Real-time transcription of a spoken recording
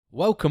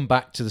Welcome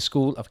back to the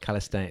School of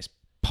Calisthenics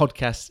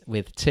podcast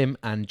with Tim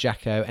and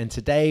Jacko. And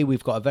today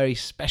we've got a very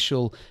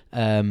special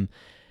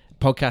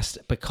podcast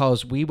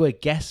because we were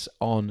guests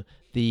on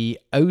the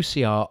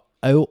OCR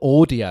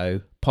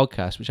audio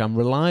podcast, which I'm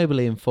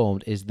reliably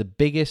informed is the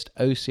biggest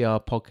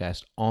OCR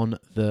podcast on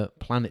the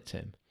planet,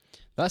 Tim.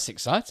 That's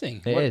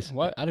exciting. It is.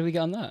 How did we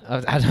get on that?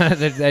 I don't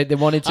know, they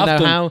wanted to know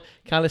how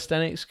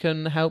calisthenics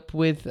can help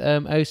with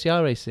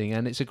OCR racing,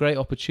 and it's a great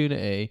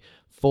opportunity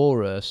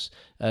for us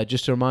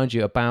just to remind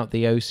you about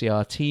the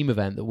OCR team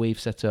event that we've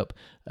set up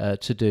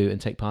to do and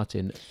take part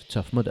in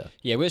Tough Mudder.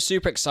 Yeah, we're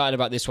super excited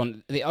about this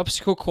one. The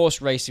obstacle course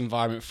race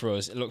environment for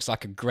us, it looks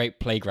like a great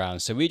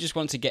playground. So we just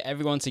want to get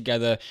everyone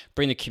together,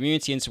 bring the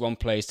community into one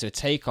place to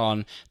take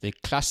on the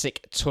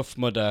classic Tough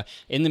Mudder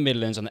in the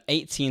Midlands on the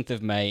 18th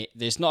of May.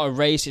 It's not a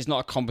race, it's not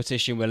a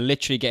competition. We're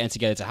literally getting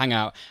together to hang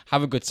out,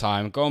 have a good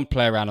time, go and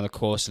play around on the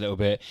course a little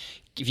bit.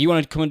 If you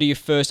want to come and do your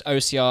first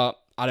OCR,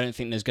 I don't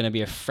think there's going to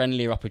be a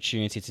friendlier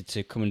opportunity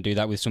to come and do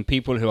that with some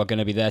people who are going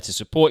to be there to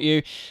support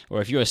you. Or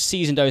if you're a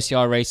seasoned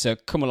OCR racer,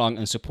 come along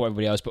and support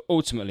everybody else. But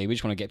ultimately, we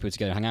just want to get people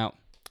together and hang out.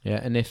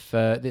 Yeah, and if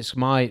it's it's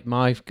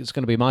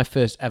going to be my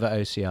first ever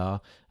OCR.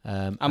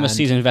 I'm a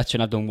seasoned veteran.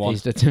 I've done one.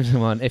 He's the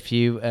one. If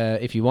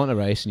you want a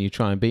race and you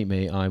try and beat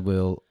me, I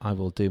will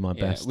do my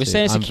best. We're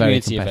saying it's a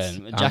community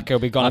event. Jacko will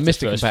be gone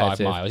after the first 5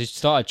 miles. He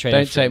started training.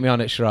 Don't take me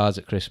on at Shiraz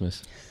at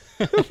Christmas.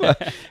 We've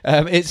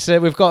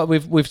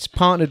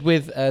partnered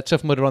with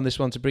Tough Mudder on this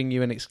one to bring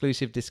you an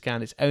exclusive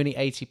discount. It's only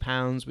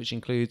 £80, which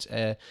includes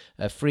a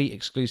free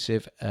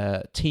exclusive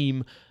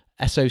team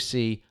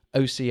SOC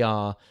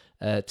OCR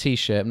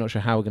t-shirt. I'm not sure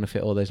how we're going to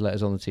fit all those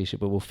letters on the t-shirt,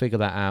 but we'll figure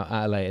that out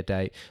at a later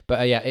date.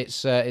 But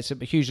it's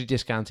hugely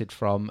discounted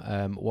from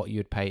what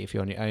you'd pay if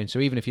you're on your own. So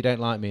even if you don't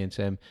like me and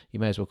Tim, you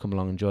may as well come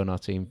along and join our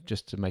team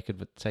just to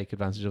take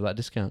advantage of that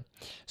discount.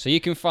 So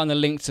you can find the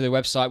link to the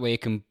website where you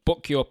can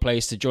book your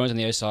place to join on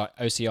the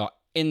OCR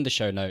in the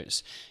show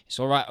notes. It's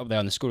all right up there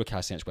on the School of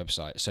Calisthenics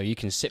website. So you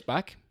can sit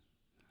back,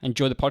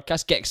 enjoy the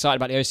podcast, get excited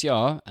about the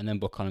OCR, and then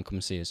book on and come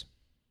and see us.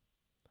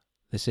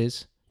 This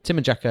is Tim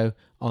and Jacko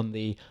on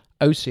the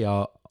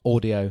OCR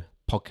audio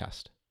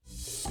podcast.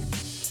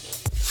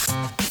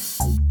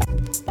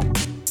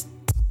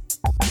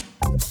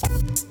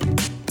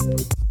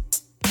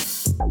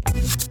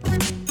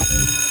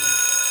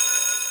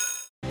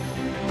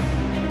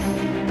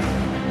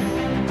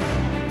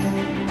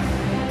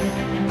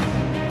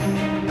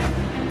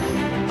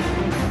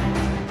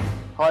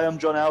 Hi, I'm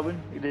John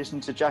Alvin. You're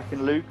listening to Jack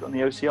and Luke on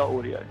the OCR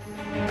audio.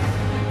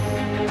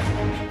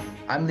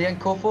 I'm Liam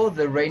Kofo,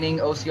 the reigning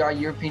OCR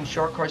European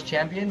Short Course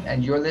Champion,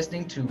 and you're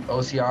listening to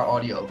OCR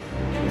Audio.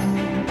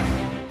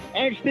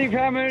 I'm Steve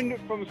Hammond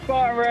from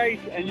Spartan Race,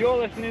 and you're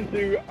listening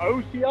to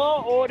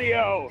OCR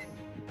Audio.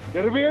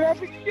 Gonna be an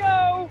epic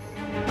show!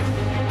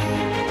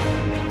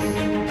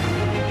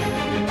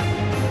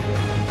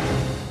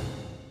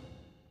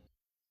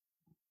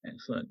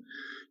 Excellent.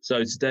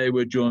 So today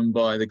we're joined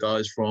by the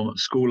guys from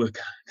School of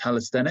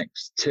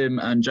Calisthenics, Tim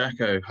and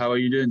Jacko. How are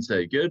you doing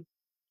today? Good?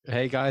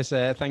 Hey guys,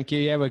 thank you.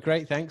 Yeah, we're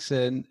great, thanks,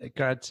 and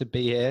glad to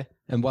be here.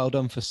 And well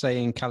done for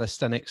saying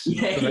calisthenics.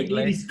 Yeah,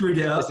 correctly. he screwed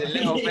it up. It's a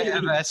little bit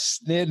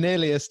of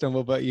nearly a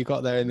stumble, but you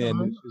got there in the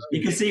end.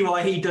 You can see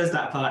why he does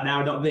that part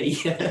now, not me.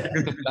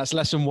 That's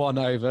lesson 1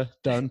 over,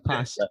 done,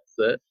 pass. That's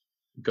it.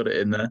 Got it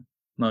in there,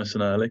 nice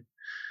and early.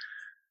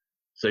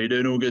 So you're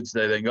doing all good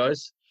today then,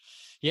 guys?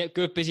 Yeah,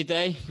 good, busy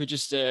day.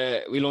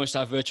 We launched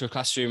our virtual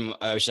classroom,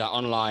 which is our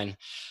online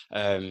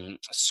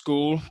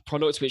school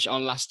product, which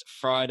on last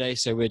Friday.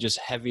 So we're just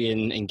heavy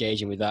in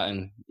engaging with that,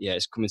 and yeah,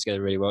 it's coming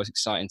together really well. It's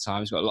exciting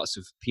times. We've got lots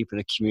of people in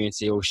the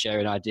community all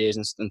sharing ideas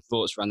and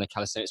thoughts around the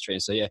calisthenics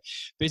training. So yeah,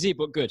 busy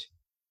but good.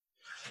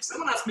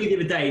 Someone asked me the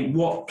other day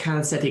what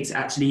calisthenics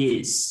actually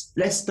is.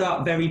 Let's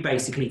start very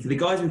basically for the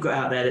guys we've got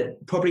out there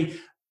that probably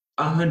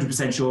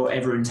 100% sure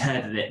everyone's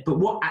heard of it. But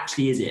what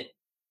actually is it?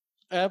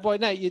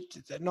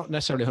 Not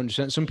necessarily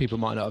 100%. Some people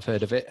might not have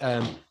heard of it.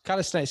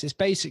 Calisthenics is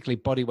basically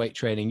bodyweight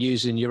training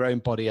using your own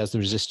body as the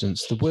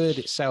resistance. The word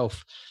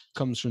itself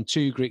comes from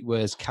 2 Greek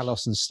words,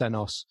 kalos and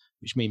stenos,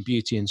 which mean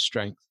beauty and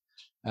strength.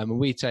 And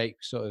we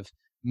take sort of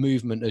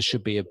movement as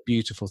should be a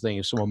beautiful thing.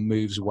 If someone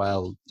moves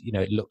well,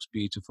 it looks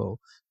beautiful.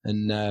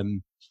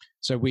 And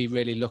so we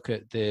really look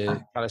at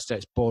the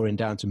calisthenics boring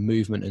down to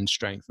movement and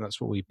strength. And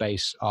that's what we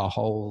base our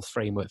whole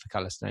framework for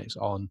calisthenics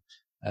on.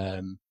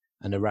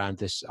 And around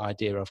this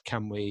idea of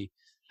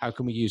how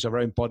can we use our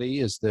own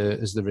body as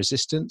the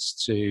resistance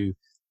to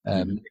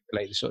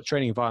manipulate the sort of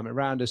training environment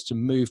around us to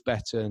move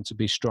better and to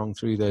be strong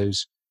through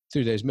those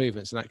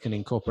movements. And that can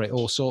incorporate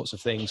all sorts of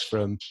things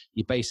from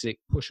your basic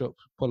push-up,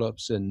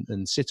 pull-ups and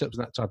sit-ups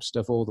and that type of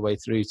stuff all the way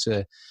through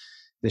to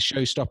the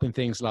show-stopping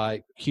things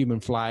like human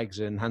flags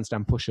and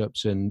handstand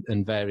push-ups and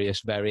various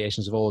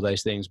variations of all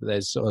those things. But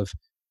there's sort of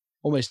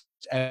almost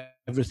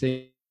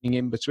everything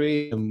in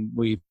between, and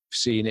we've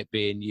seen it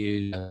being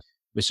used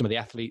with some of the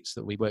athletes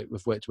that we've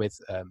worked with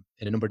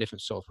in a number of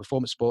different sort of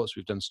performance sports.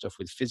 We've done stuff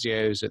with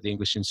physios at the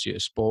English Institute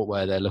of Sport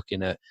where they're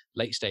looking at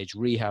late stage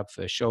rehab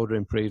for shoulder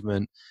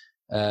improvement.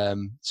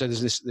 So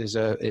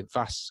it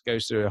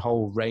goes through a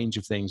whole range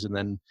of things, and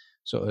then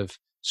sort of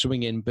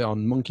swinging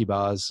on monkey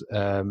bars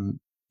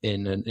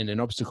in an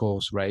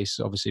obstacle race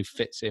obviously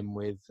fits in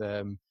with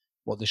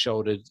what the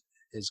shoulder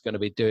is going to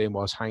be doing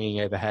whilst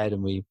hanging overhead,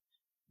 and we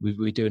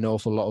do an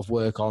awful lot of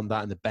work on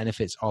that and the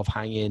benefits of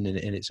hanging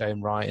in its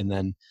own right, and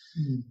then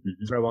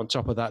throw on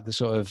top of that the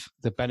sort of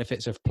the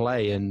benefits of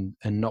play and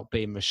not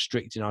being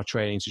restricting our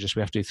training to just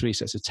we have to do 3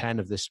 sets of 10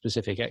 of this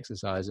specific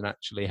exercise, and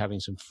actually having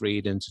some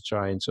freedom to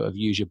try and sort of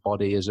use your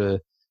body as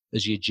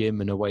your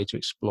gym and a way to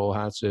explore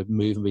how to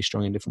move and be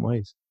strong in different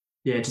ways.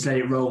 Yeah, just let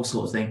it roll,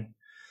 sort of thing.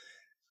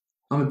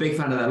 I'm a big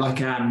fan of that.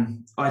 Like,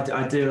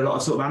 I do a lot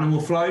of sort of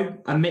animal flow.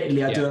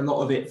 Admittedly, I do a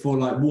lot of it for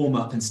like warm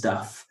up and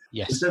stuff.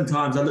 Yes. And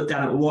sometimes I look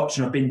down at the watch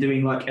and I've been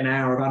doing like an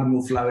hour of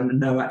animal flow and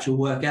no actual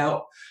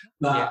workout.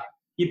 But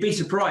you'd be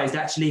surprised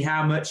actually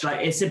how much, like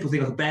a simple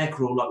thing like a bear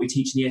crawl, like we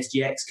teach in the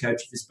SGX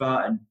coach for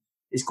Spartan,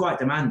 is quite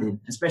demanding,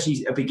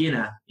 especially a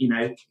beginner.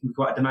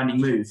 Quite a demanding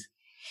move.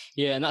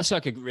 Yeah, and that's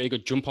like a really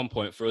good jump on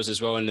point for us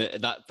as well. And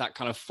that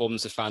kind of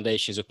forms the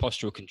foundations of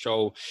postural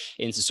control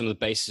into some of the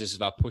bases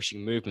of our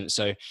pushing movement.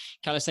 So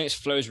calisthenics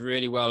flows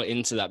really well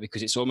into that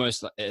because it's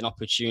almost like an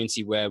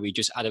opportunity where we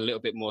just add a little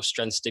bit more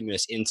strength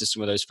stimulus into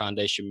some of those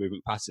foundation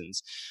movement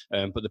patterns.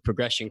 But the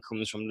progression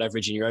comes from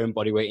leveraging your own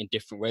body weight in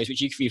different ways, which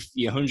you can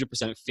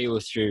 100% feel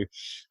through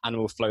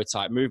animal flow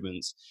type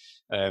movements.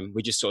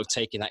 We're just sort of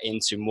taking that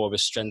into more of a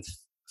strength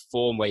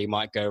form where you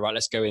might go, right,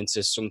 let's go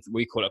into something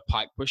we call a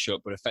pike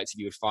push-up, but effectively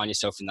you would find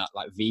yourself in that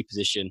like V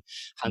position,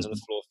 hands on the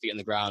floor, feet on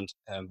the ground,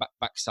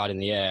 backside in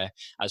the air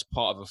as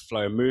part of a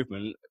flow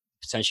movement,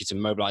 potentially to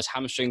mobilize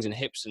hamstrings and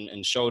hips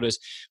and shoulders.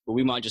 But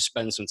we might just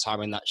spend some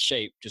time in that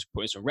shape, just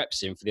putting some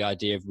reps in for the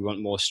idea of we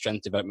want more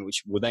strength development,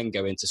 which will then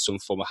go into some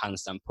form of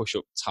handstand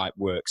push-up type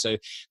work. So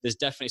there's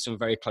definitely some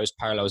very close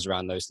parallels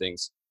around those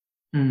things.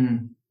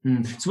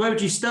 So where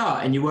would you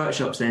start in your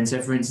workshops then?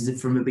 So for instance,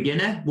 from a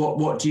beginner,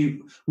 what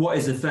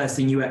is the first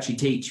thing you actually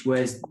teach?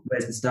 Where's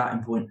the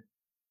starting point?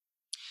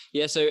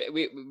 Yeah, so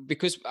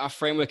because our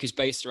framework is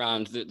based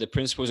around the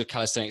principles of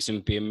calisthenics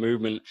and being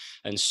movement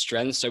and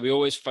strength, so we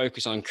always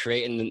focus on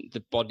creating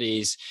the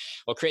bodies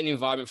or creating the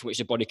environment for which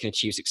the body can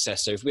achieve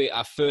success. So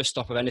our first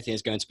stop of anything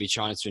is going to be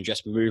trying to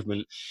address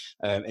movement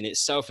in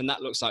itself, and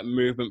that looks like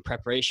movement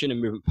preparation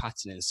and movement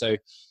patterning. So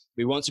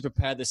we want to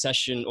prepare the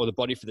session or the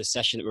body for the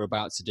session that we're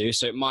about to do.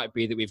 So it might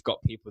be that we've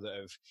got people that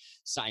have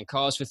sat in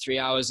cars for 3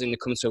 hours and they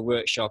come to a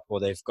workshop, or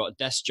they've got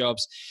desk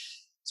jobs,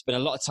 spend a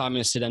lot of time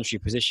in sedentary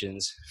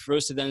positions. For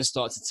us to then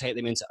start to take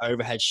them into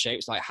overhead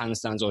shapes like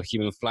handstands or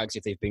human flags,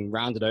 if they've been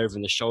rounded over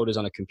in the shoulders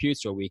on a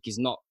computer a week,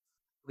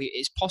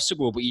 it's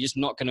possible, but you're just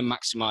not going to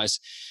maximize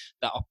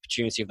that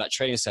opportunity of that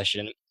training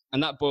session.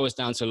 And that boils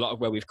down to a lot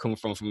of where we've come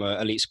from an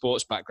elite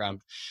sports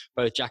background.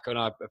 Both Jacko and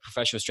I are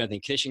professional strength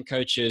and conditioning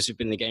coaches who've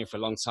been in the game for a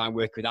long time,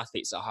 working with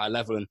athletes at a high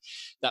level. And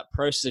that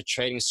process of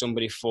training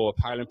somebody for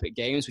Paralympic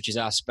Games, which is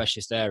our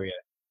specialist area,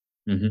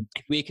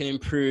 if we can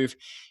improve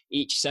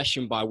each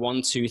session by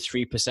 1%,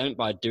 2%, 3%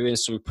 by doing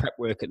some prep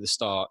work at the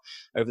start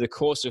over the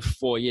course of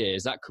 4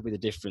 years, that could be the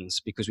difference,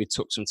 because we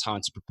took some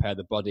time to prepare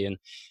the body and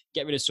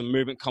get rid of some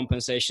movement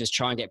compensations,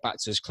 try and get back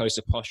to as close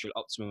to postural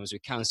optimum as we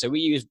can. So we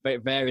use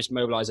various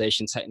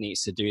mobilization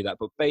techniques to do that,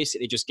 but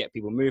basically just get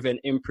people moving,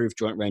 improve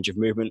joint range of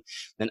movement,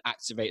 then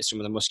activate some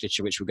of the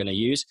musculature which we're going to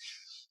use.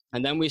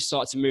 And then we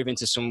start to move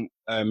into some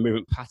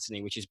movement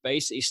patterning, which is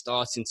basically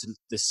starting to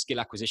the skill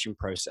acquisition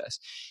process.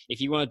 If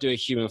you want to do a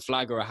human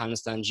flag or a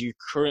handstand, you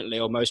currently,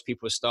 or most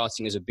people are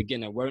starting as a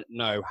beginner, won't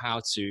know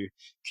how to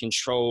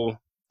control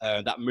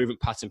that movement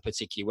pattern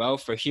particularly well.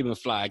 For a human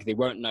flag, they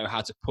won't know how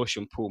to push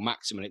and pull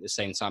maximally at the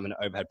same time in an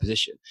overhead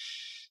position.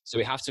 So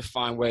we have to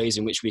find ways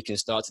in which we can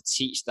start to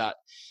teach that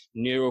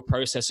neural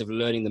process of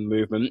learning the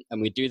movement.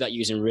 And we do that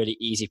using really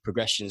easy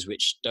progressions,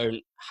 which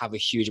don't have a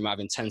huge amount of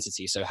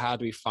intensity. So how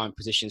do we find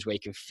positions where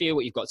you can feel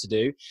what you've got to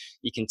do?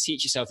 You can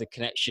teach yourself the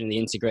connection and the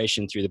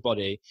integration through the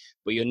body,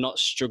 but you're not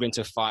struggling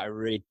to fight a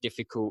really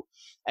difficult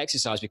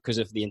exercise because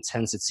of the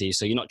intensity.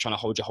 So you're not trying to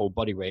hold your whole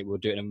body weight. We'll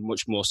do it in a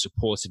much more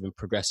supportive and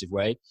progressive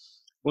way.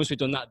 Once we've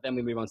done that, then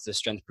we move on to the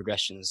strength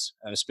progressions,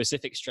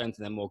 specific strength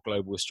and then more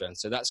global strength.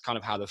 So that's kind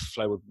of how the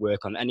flow would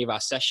work on any of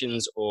our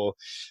sessions, or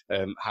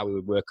how we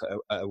would work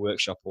at a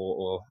workshop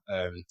or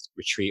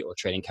retreat or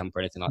training camp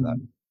or anything like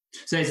that.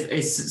 So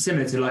it's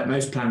similar to like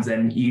most plans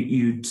then.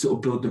 You sort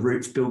of build the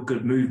roots, build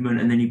good movement,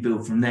 and then you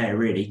build from there,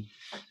 really.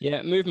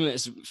 Yeah, movement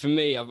is, for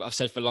me, I've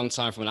said for a long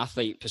time from an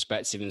athlete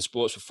perspective in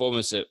sports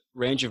performance, that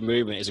range of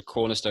movement is a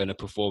cornerstone of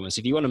performance.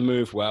 If you want to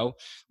move well,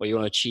 or you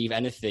want to achieve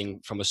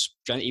anything from a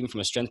strength, even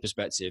from a strength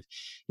perspective,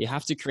 you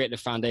have to create the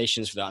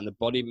foundations for that. And the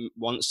body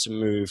wants to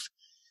move,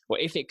 or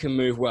if it can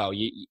move well,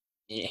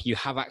 you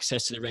have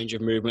access to the range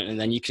of movement, and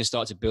then you can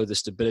start to build the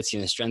stability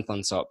and the strength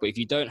on top. But if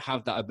you don't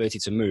have that ability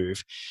to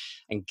move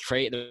and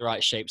create the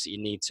right shapes that you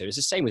need to, it's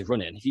the same with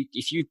running.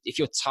 If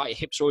you're tight, your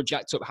hips are all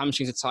jacked up,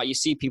 hamstrings are tight, you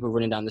see people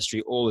running down the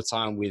street all the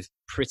time with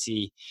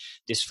pretty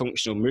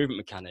dysfunctional movement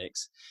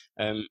mechanics.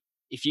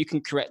 if you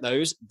can correct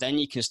those, then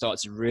you can start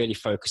to really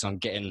focus on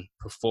getting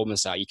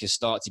performance out. You can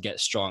start to get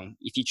strong.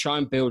 If you try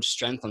and build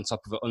strength on top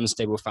of an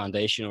unstable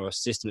foundation or a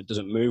system that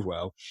doesn't move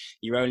well,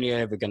 you're only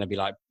ever going to be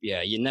like,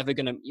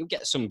 you'll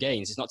get some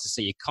gains. It's not to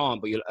say you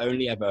can't, but you'll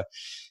only ever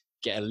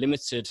get a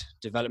limited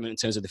development in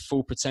terms of the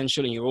full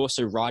potential. And you're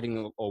also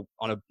riding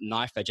on a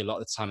knife edge a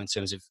lot of the time in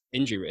terms of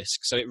injury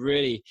risk. So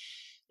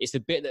it's the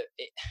bit that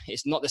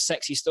it's not the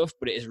sexy stuff,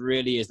 but it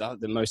really is the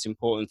most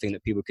important thing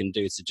that people can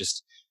do to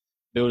just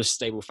build a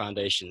stable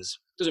foundations.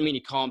 Doesn't mean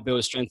you can't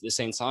build strength at the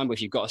same time, but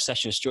if you've got a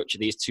session structure,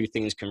 these two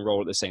things can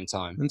roll at the same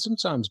time. And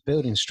sometimes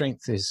building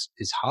strength is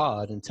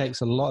hard and takes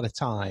a lot of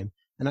time.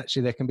 And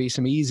actually there can be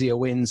some easier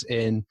wins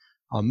in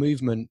our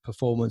movement,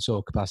 performance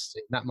or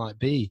capacity. That might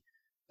be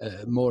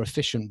more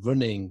efficient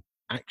running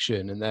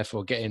action and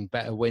therefore getting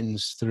better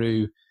wins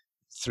through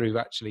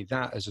actually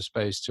that as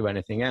opposed to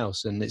anything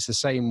else. And it's the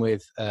same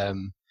with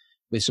some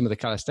of the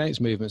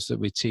calisthenics movements that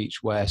we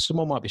teach, where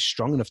someone might be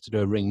strong enough to do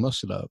a ring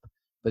muscle up,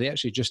 but they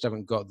actually just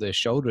haven't got the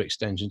shoulder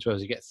extension to be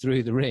able to get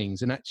through the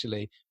rings. And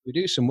actually, we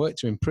do some work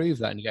to improve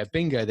that, and you go,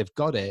 bingo, they've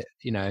got it.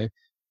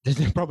 There's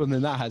no problem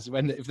in that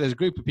if there's a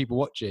group of people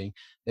watching,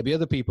 there'll be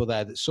other people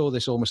there that saw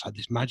this almost like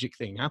this magic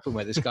thing happen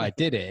where this guy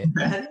did it.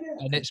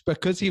 And it's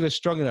because he was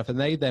strong enough, and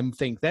they then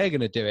think they're going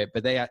to do it,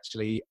 but they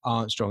actually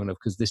aren't strong enough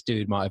because this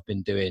dude might have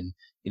been doing,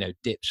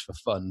 dips for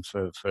fun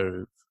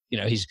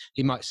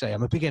he might say,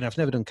 I'm a beginner, I've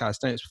never done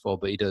calisthenics before,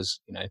 but he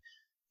does,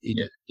 he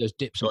does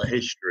dips. Got a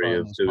history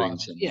of doing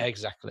some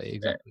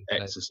exactly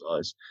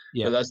exercise.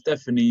 Yeah, but that's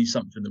definitely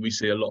something that we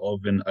see a lot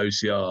of in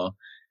OCR,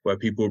 where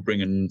people are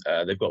bringing,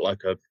 they've got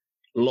like a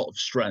lot of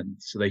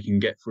strength so they can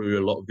get through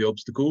a lot of the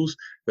obstacles,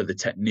 but the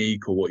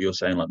technique, or what you're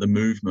saying, like the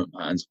movement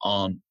patterns,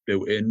 aren't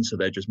built in, so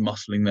they're just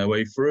muscling their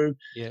way through.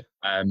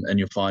 And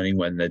you're finding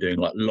when they're doing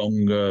like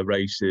longer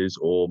races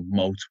or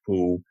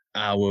multiple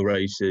hour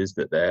races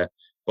that their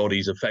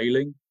bodies are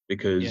failing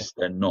because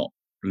they're not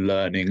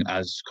learning,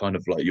 as kind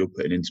of like you're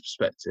putting into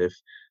perspective,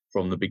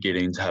 from the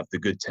beginning to have the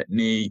good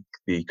technique,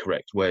 the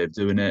correct way of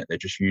doing it. They're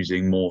just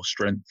using more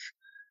strength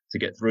to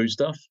get through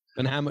stuff.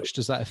 And how much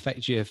does that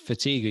affect your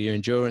fatigue or your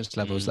endurance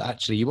levels? That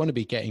actually you want to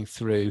be getting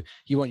through,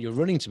 you want your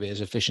running to be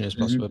as efficient as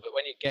possible, but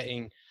when you're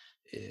getting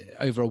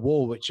over a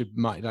wall, which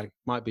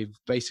might be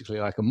basically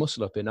like a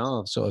muscle up in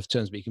our sort of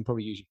terms, but you can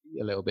probably use your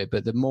feet a little bit,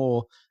 but the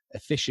more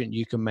efficient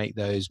you can make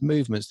those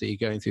movements that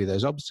you're going through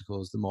those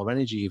obstacles, the more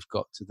energy you've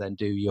got to then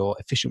do your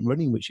efficient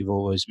running, which you've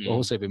always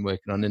also been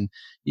working on. And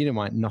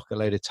might knock a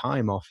load of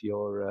time off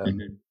your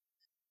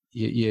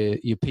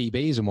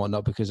PBs and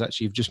whatnot, because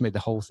actually you've just made the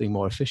whole thing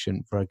more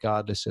efficient,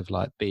 regardless of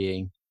like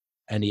being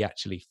any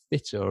actually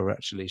fitter or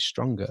actually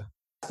stronger.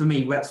 For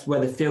me, that's where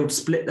the field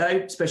split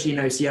though, especially in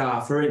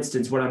OCR. For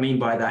instance, what I mean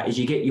by that is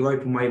you get your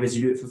open wavers,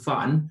 you do it for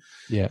fun.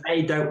 Yeah.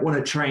 They don't want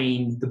to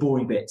train the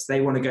boring bits.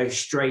 They want to go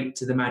straight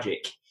to the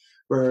magic.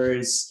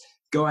 Whereas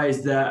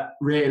guys that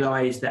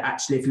realise that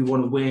actually if we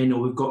want to win,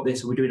 or we've got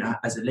this, or we're doing it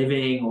as a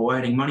living or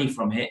earning money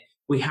from it,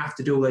 we have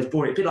to do all those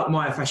boring. A bit like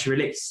myofascial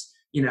release.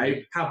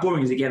 How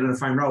boring is it getting on a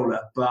foam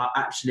roller? But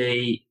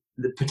actually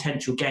the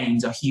potential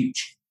gains are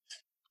huge.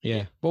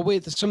 Yeah, well,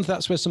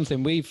 that's where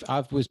something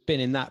I've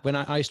been in that when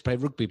I used to play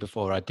rugby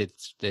before I did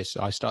this.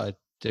 I started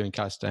doing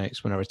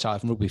calisthenics when I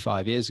retired from rugby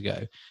 5 years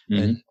ago,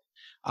 and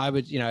I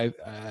would,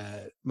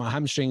 my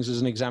hamstrings, as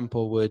an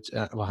example, would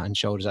and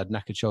shoulders. I had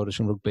knackered shoulders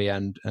from rugby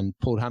and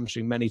pulled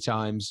hamstring many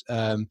times.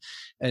 And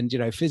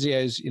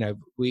physios,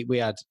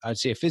 I'd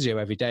see a physio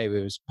every day.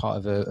 We was part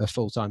of a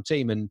full-time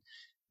team, and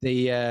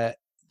the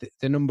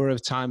number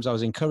of times I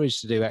was encouraged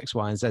to do X,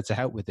 Y, and Z to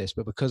help with this,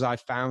 but because I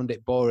found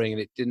it boring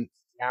and it didn't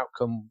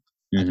outcome,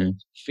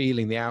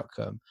 feeling the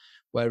outcome.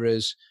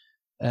 Whereas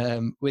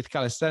with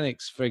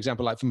calisthenics, for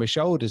example, like for my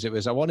shoulders, it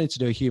was I wanted to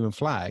do a human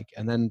flag,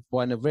 and then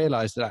when I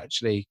realized that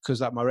actually,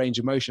 because my range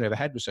of motion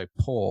overhead was so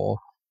poor,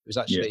 it was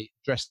actually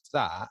addressed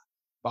that,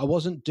 but I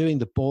wasn't doing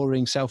the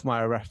boring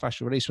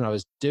self-myofascial release. When I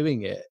was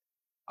doing it,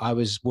 I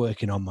was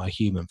working on my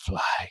human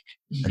flag,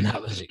 and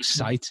that was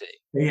exciting.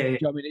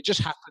 It just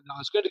happened. I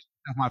was going to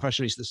have my myofascial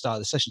release at the start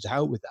of the session to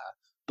help with that,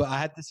 but I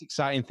had this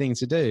exciting thing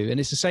to do. And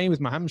it's the same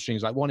with my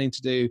hamstrings, like wanting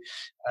to do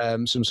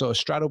some sort of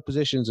straddle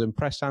positions and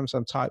press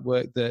handstand type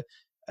work that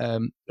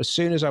as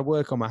soon as I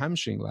work on my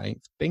hamstring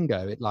length,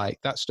 bingo,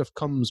 that stuff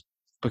comes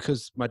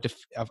because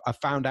I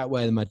found out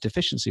where my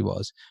deficiency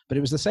was. But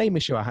it was the same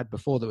issue I had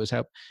before that was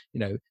I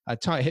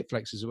had tight hip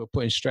flexors that were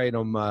putting strain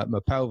on my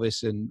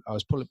pelvis, and I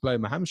was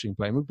blowing my hamstring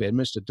playing rugby. I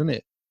must have done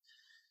it,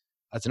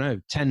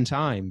 10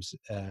 times.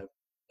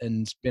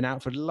 And been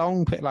out for a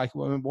long pit, like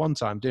one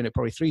time doing it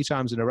probably 3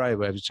 times in a row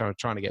where I was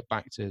trying to get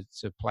back to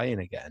playing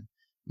again,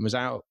 and was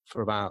out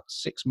for about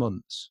 6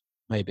 months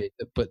maybe,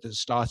 but that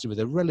started with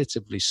a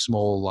relatively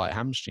small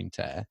hamstring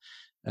tear.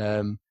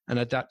 And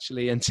I'd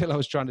actually, until I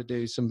was trying to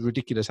do some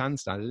ridiculous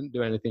handstand, I didn't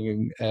do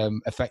anything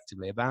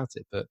effectively about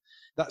it. But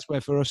that's where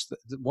for us,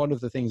 one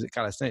of the things that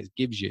calisthenics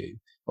gives you,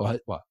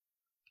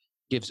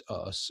 gives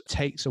us,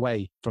 takes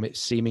away from it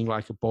seeming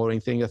like a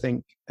boring thing, I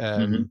think.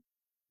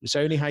 It's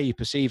only how you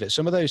perceive it.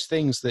 Some of those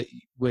things that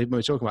when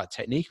we're talking about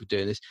technique of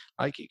doing this,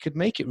 like it could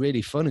make it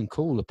really fun and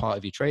cool, a part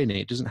of your training.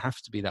 It doesn't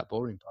have to be that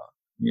boring part.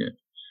 Yeah.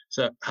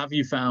 So have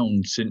you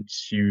found,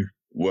 since you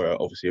were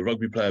obviously a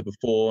rugby player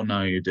before,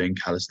 now you're doing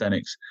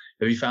calisthenics,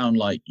 have you found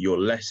like you're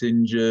less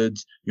injured,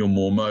 you're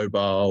more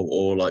mobile,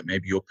 or like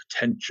maybe your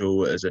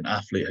potential as an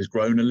athlete has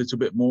grown a little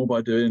bit more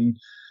by doing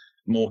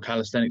more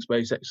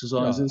calisthenics-based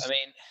exercises? No, I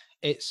mean,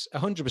 it's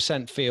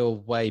 100%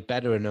 feel way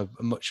better and a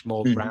much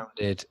more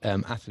rounded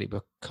athlete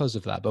because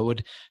of that.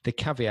 But the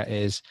caveat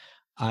is,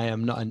 I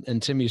am not,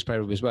 and Tim used to play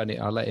rugby as well. And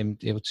I'll let him.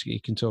 He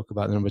can talk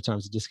about the number of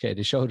times he dislocated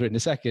his shoulder in a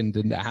second,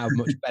 and how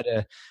much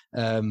better,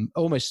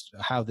 almost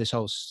how this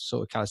whole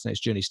sort of calisthenics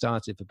journey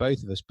started for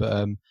both of us.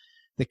 But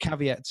the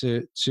caveat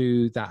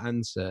to that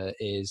answer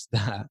is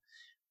that,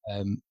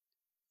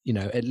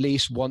 at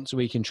least once a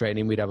week in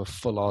training, we'd have a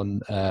full-on,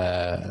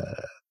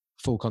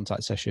 full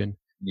contact session.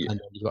 Yeah.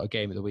 And then you've got a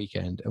game at the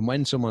weekend. And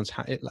when someone's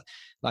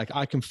like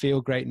I can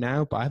feel great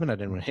now, but I haven't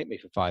had anyone hit me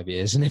for 5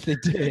 years. And if they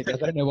did, I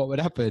don't know what would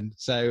happen.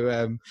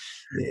 So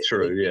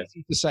true, yeah.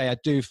 To say I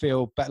do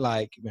feel better,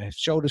 like my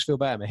shoulders feel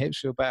better, my hips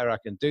feel better. I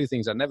can do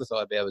things I never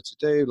thought I'd be able to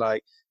do.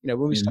 Like, when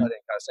we started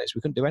in calisthenics,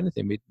 we couldn't do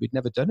anything. We'd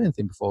never done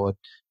anything before.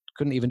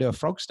 Couldn't even do a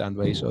frog stand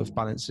where you're sort of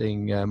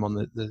balancing on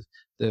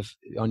the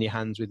on your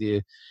hands with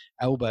your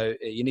elbow,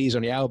 your knees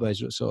on your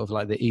elbows, sort of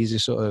like the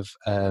easiest sort of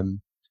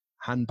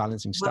hand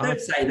balancing style. Well, don't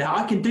say that.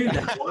 I can do that.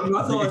 I thought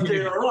I was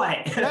doing all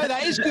right. No,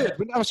 that is good.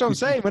 That's what I'm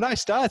saying. When I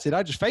started,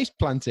 I just face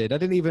planted. I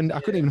couldn't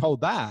even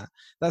hold that.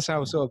 That's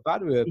how sort of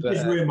bad we were. But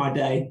just ruined my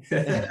day.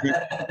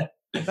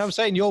 I'm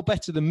saying you're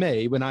better than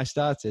me when I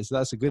started, so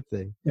that's a good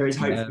thing. There is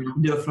hope. We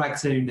can do a flag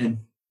soon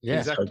then. Yeah,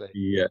 exactly.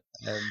 Yeah.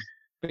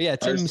 But yeah,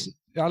 Tim's.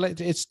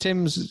 It's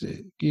Tim's.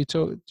 You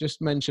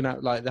just mention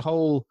out like the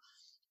whole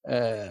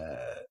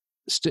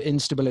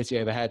instability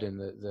overhead and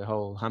the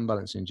whole hand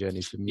balancing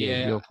journey from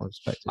your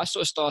perspective. I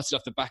sort of started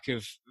off the back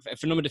of,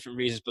 for a number of different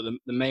reasons, but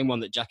the main one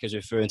that Jack is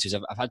referring to is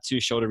I've had 2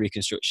 shoulder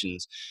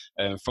reconstructions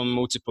from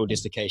multiple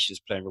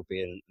dislocations playing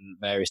rugby and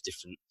various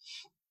different,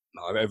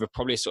 over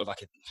probably sort of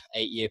like an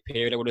 8-year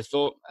period, I would have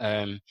thought.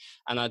 And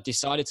I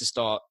decided to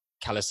start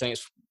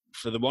calisthenics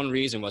for the one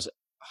reason was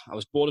I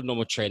was bored of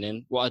normal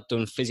training. What I'd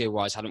done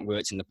physio-wise hadn't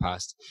worked in the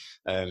past.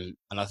 And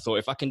I thought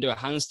if I can do a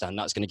handstand,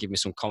 that's going to give me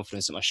some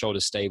confidence that my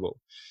shoulder's stable.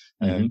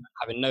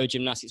 Having no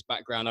gymnastics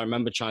background, I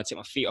remember trying to take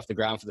my feet off the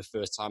ground for the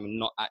first time and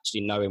not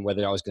actually knowing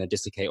whether I was going to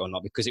dislocate or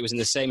not, because it was in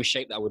the same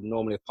shape that I would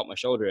normally have popped my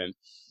shoulder in.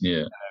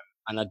 Yeah.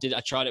 And I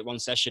tried it one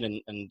session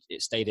and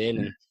it stayed in.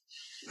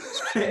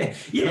 And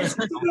yes.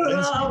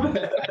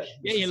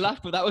 Yeah, you laugh,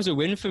 but that was a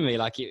win for me.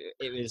 Like it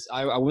was,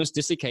 I once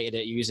dislocated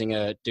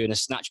it doing a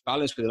snatch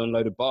balance with an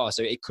unloaded bar.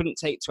 So it couldn't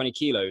take 20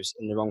 kilos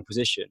in the wrong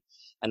position.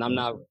 And I'm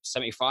now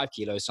 75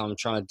 kilos. So I'm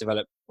trying to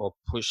develop or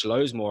push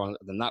loads more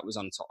than that was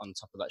on top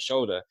of that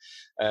shoulder.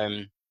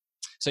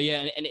 So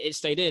yeah, and it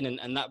stayed in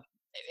and that,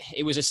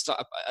 it was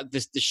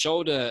the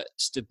shoulder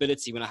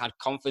stability when I had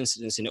confidence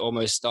in it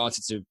almost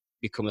started to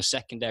become a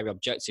secondary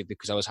objective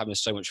because I was having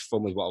so much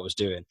fun with what I was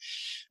doing.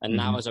 And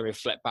now as I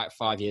reflect back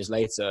 5 years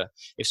later,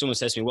 if someone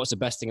says to me, what's the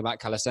best thing about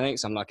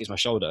calisthenics? I'm like, it's my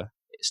shoulder.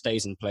 It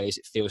stays in place.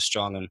 It feels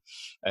strong.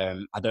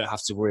 And I don't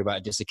have to worry about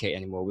a dislocate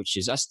anymore, which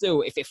is, I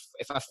still, if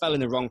I fell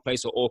in the wrong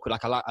place or awkward,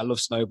 like I love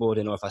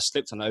snowboarding, or if I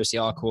slipped on an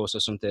OCR course or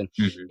something,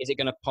 is it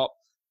going to pop?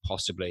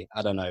 Possibly.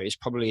 I don't know. It's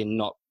probably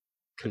not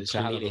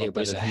completely here,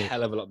 but it's a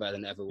hell of a lot better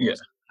than it ever was. Yeah.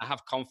 I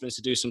have confidence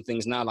to do some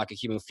things now, like a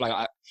human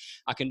flag.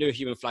 I can do a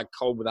human flag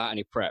cold without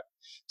any prep.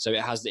 So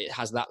it has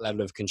that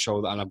level of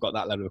control, and I've got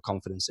that level of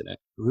confidence in it.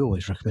 We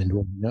always recommend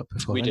warming up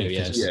before. We do,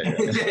 yes.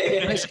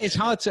 It's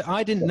hard to.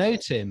 I didn't know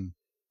Tim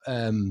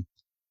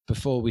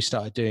before we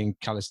started doing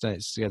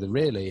calisthenics together,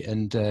 really,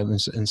 and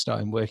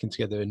starting working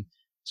together. And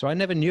so I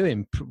never knew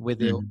him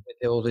with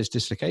all his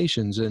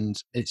dislocations. And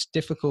it's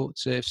difficult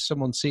if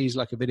someone sees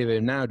like a video of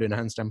him now doing a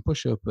handstand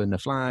push-up and a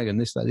flag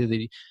and this, that, the other,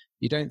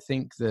 you don't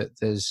think that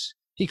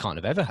he can't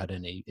have ever had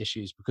any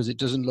issues because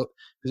it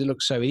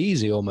looks so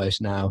easy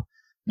almost now.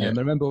 I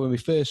remember when we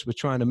first were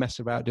trying to mess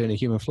about doing a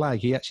human flag,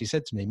 he actually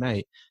said to me,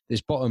 mate,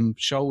 this bottom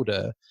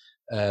shoulder,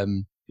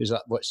 it was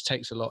like what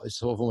takes a lot, it's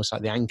sort of almost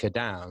like the anchor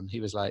down.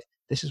 He was like,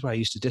 this is where I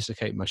used to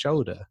dislocate my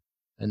shoulder.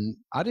 And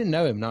I didn't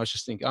know him. And I was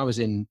just thinking, I was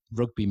in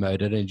rugby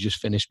mode. I'd only just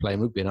finished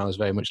playing rugby. And I was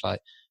very much like,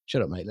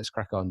 shut up, mate, let's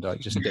crack on.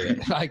 Like, just do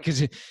it. Like,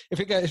 because if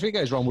it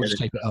goes wrong, we'll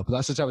just tape it up.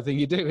 That's the type of thing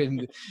you do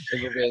in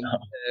rugby.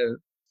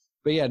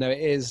 But yeah, no, it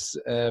is,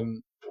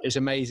 it's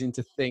amazing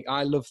to think.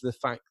 I love the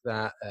fact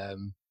that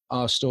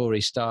our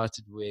story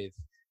started with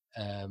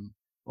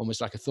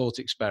almost like a thought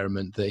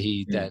experiment that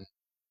he then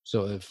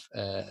sort of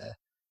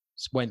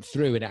went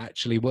through, and it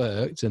actually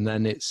worked. And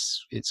then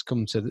it's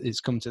come to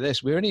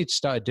this. We only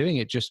started doing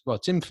it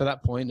Tim for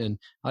that point, and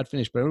I'd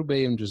finished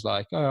rugby and just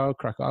like, oh,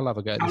 I'll have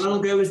a go. How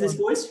long ago was this,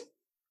 boys?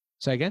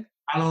 Say again?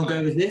 How long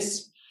ago was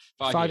this?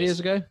 5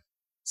 years ago.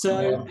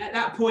 So at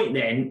that point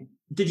then,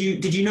 did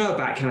you know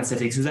about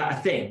calisthenics? Was that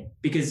a thing?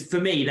 Because for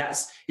me,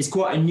 it's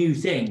quite a new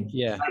thing.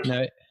 Yeah,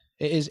 no,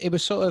 It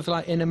was sort of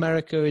like in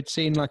America, I'd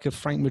seen like a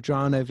Frank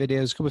Madrano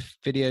videos, a couple of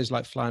videos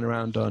like flying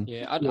around on.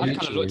 Yeah, I kind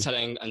of looked at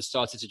it and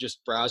started to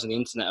just browse on the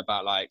internet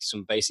about like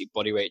some basic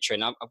bodyweight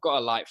training. I've got a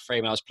light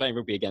frame, and I was playing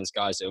rugby against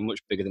guys that are much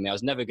bigger than me. I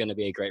was never going to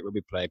be a great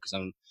rugby player because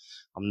I'm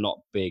not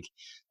big.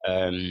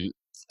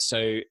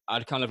 So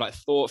I'd kind of like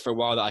thought for a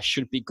while that I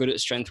should be good at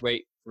strength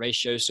weight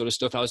ratio sort of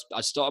stuff.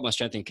 I started my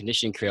strength and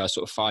conditioning career. I was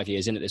sort of 5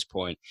 years in at this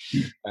point.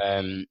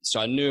 So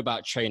I knew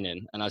about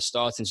training, and I was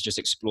starting to just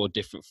explore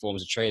different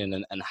forms of training,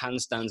 and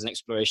handstands and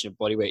exploration of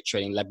bodyweight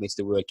training led me to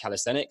the word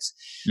calisthenics.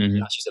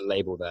 That's just a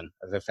label then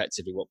of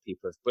effectively what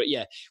people have. But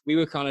yeah, we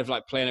were kind of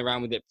like playing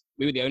around with it.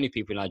 We were the only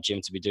people in our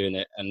gym to be doing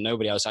it, and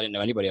nobody else. I didn't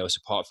know anybody else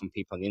apart from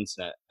people on the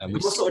internet. And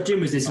what sort of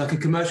gym was this? Like a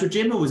commercial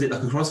gym, or was it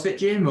like a CrossFit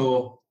gym,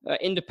 or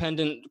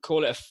independent?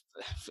 Call it,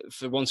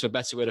 for want of a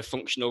better word, a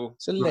functional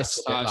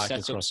lifestyle like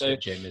setup. So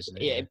gym, isn't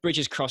it? Yeah, it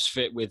bridges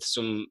CrossFit with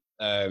some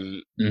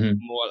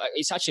more. Like,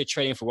 it's actually a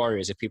training for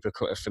warriors. If people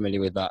are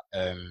familiar with that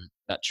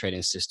that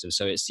training system,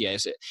 so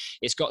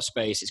it's got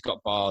space, it's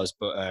got bars,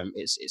 but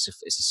it's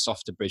a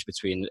softer bridge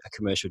between a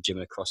commercial gym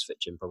and a CrossFit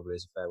gym. Probably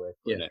is a fair way of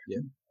putting it. Yeah.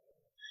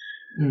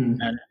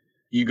 And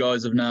you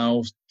guys have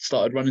now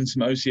started running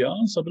some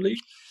OCRs, I believe,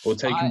 or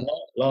taking part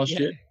last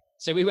year.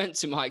 So we went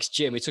to Mike's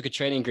gym. We took a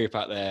training group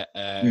out there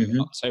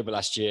October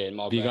last year in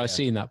Marbella. Have you guys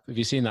seen that? Have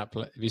you seen that?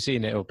 Have you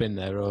seen it or been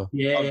there? Or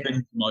I've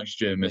been to Mike's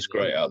gym. It's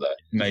great out there.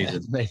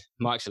 Amazing.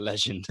 Mike's a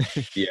legend.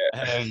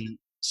 Yeah.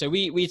 So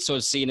we'd sort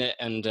of seen it,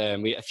 and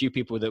a few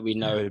people that we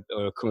know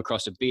or come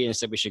across a beer and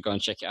said we should go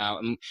and check it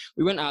out. And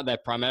we went out there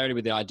primarily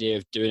with the idea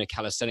of doing a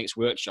calisthenics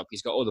workshop.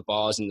 He's got all the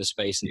bars and the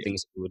space and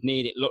things that we would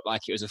need. It looked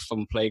like it was a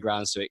fun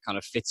playground, so it kind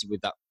of fitted with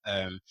that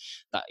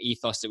that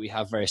ethos that we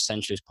have very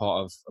essentially as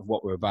part of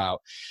what we're about.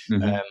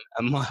 And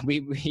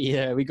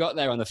we got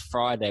there on the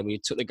Friday, and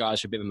we took the guys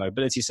for a bit of a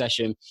mobility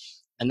session.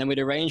 And then we'd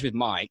arrange with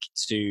Mike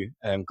to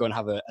go and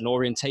have an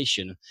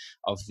orientation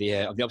of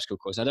the obstacle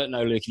course. I don't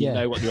know, Luke, if you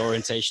know what the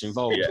orientation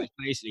involved.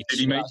 Basically, did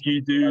he make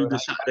you do the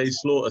Saturday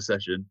slaughter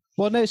session?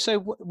 Well, no.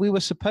 So we were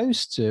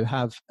supposed to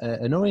have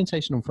an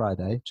orientation on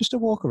Friday, just to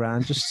walk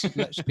around, just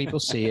let people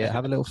see it,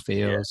 have a little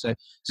feel. So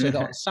that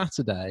on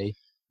Saturday,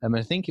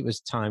 I think it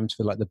was timed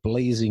for like the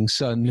blazing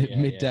sun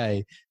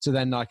midday to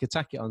then like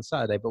attack it on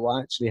Saturday. But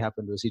what actually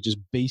happened was he just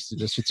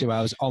beasted us for 2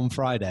 hours on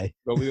Friday.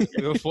 Well, we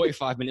were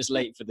 45 minutes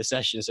late for the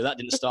session, so that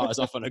didn't start us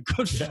off on a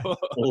good foot.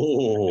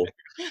 Oh,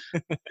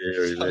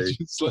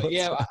 but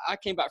yeah, I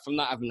came back from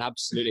that having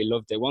absolutely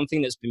loved it. One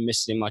thing that's been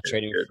missing in my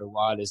training for a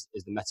while is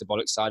the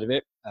metabolic side of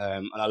it.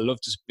 And I love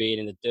just being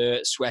in the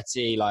dirt,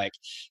 sweaty. Like,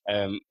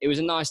 it was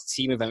a nice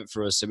team event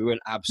for us, so we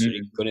weren't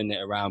absolutely gunning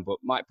it around. But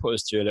Mike put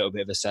us through a little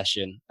bit of a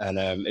session, and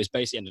it was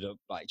basically ended up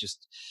like it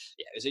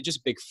was just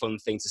a big fun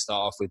thing to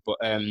start off with. But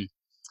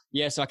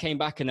so I came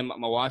back, and then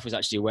my wife was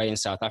actually away in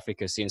South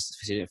Africa seeing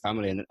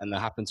family, and there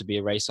happened to be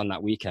a race on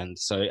that weekend.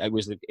 So it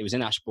was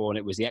in Ashbourne.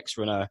 It was the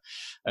X-Runner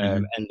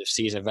end of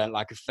season event,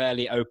 like a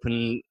fairly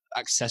open,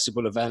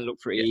 accessible event,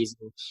 looked pretty easy.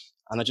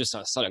 And I just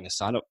started going to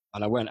sign up,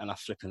 and I went, and I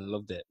flipping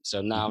loved it.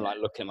 So now I'm like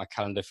looking at my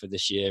calendar for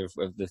this year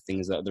of the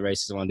things that the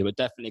races I want to do. We're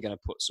definitely going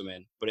to put some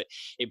in, but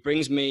it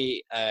brings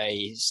me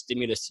a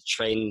stimulus to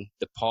train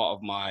the part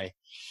of my,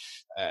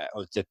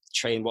 or to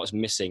train what's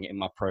missing in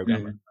my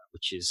program,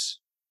 which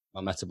is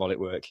my metabolic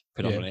work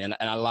predominantly. And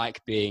I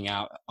like being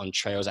out on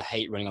trails. I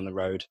hate running on the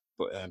road,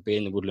 but being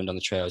in the woodland on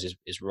the trails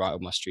is right up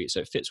my street.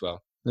 So it fits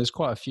well. There's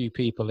quite a few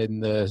people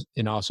in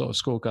our sort of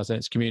school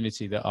calisthenics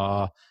community that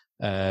are,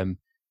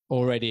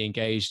 already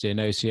engaged in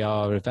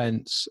OCR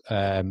events,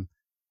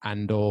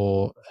 and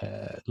or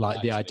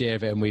like the idea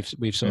of it, and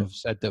we've sort of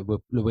said that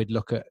we'd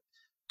look at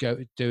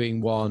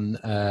doing one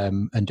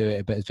and do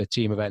it a bit of a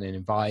team event and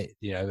invite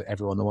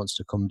everyone that wants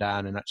to come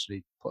down and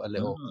actually put a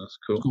little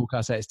school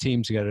calisthenics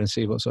team together and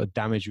see what sort of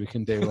damage we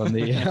can do on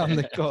the on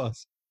the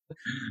course.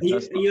 Are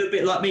you a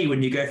bit like me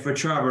when you go for a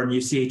trail run and you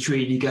see a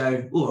tree and you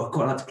go, "Oh, I'd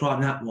quite like to climb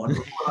that one."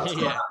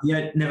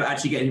 You never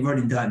actually get any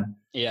running done.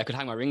 Yeah, I could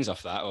hang my rings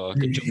off that, or I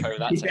could jump over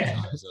that 10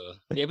 times.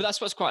 But that's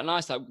what's quite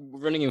nice. Like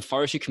running in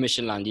Forestry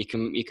Commission land, you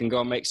can go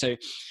and make. So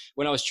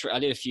when I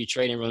did a few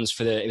training runs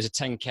it was a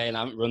 10K, and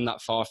I haven't run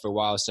that far for a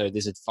while. So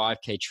there's a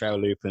 5K trail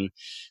loop, and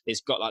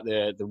it's got like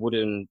the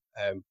wooden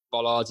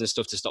bollards and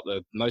stuff to stop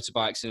the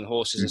motorbikes and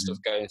horses and stuff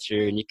going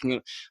through. And you can,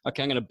 I'm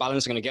going to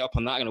balance. I'm going to get up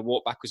on that. I'm going to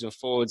walk backwards and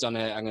forwards on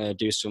it. I'm going to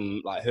do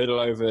some like hurdle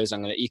overs.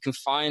 You can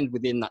find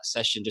within that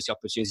session just the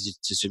opportunity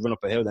to run up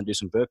a hill and then do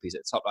some burpees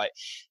at the top. Like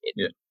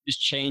it just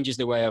changes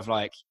the way of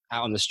like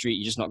out on the street.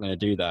 You're just not going to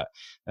do that.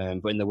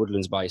 But in the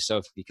woodlands by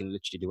yourself, you can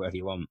literally do whatever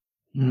you want.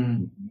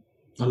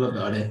 I love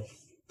that idea.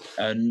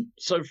 And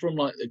so from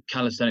like the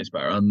calisthenics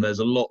background, there's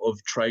a lot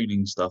of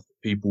training stuff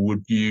that people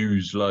would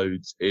use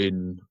loads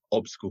in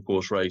obstacle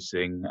course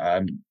racing.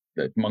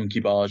 The monkey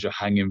bars are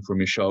hanging from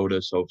your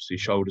shoulders, so obviously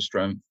shoulder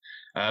strength.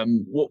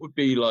 What would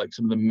be like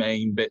some of the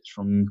main bits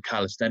from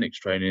calisthenics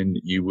training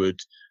that you would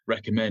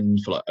recommend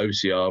for like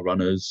OCR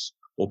runners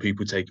or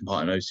people taking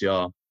part in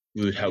OCR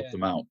who would help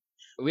them out?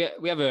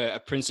 we have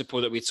a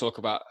principle that we talk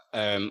about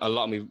a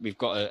lot, and we've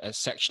got a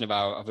section of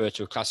our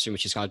virtual classroom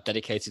which is kind of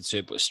dedicated to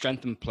it, but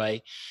strength and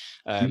play,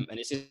 and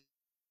it's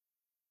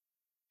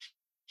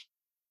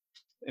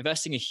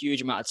investing a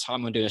huge amount of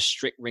time on doing a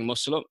strict ring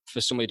muscle up.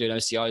 For somebody doing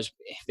OCRs,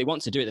 if they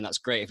want to do it, then that's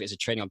great if it's a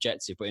training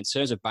objective. But in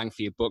terms of bang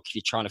for your buck, if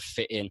you're trying to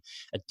fit in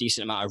a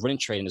decent amount of running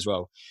training as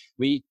well,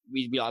 I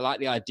like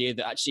the idea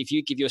that actually if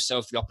you give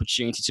yourself the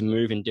opportunity to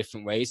move in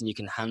different ways and you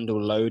can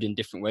handle load in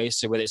different ways,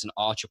 so whether it's an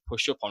arch or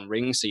push up on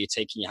rings, so you're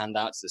taking your hand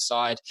out to the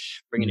side,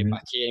 bringing it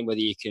back in, whether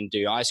you can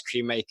do ice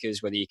cream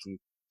makers, whether you can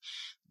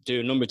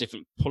do a number of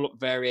different pull-up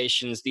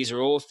variations, these are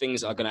all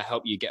things that are going to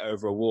help you get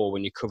over a wall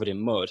when you're covered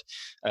in mud.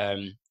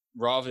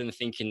 Rather than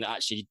thinking that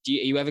actually, are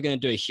you ever going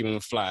to do a human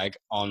flag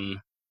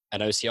on an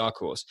OCR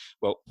course?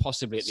 Well,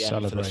 possibly at the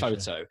end for the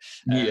photo.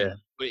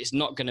 But it's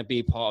not going to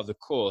be part of the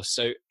course.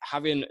 So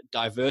having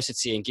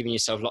diversity and giving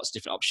yourself lots of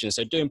different options.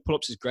 So doing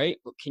pull-ups is great,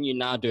 but can you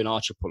now do an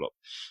archer pull-up?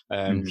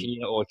 Can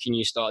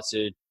you start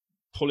to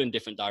pull in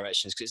different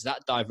directions? Because it's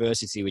that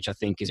diversity which I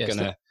think is going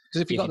to...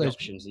 Because if you've got those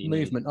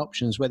movement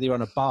options, whether you're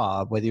on a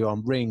bar, whether you're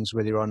on rings,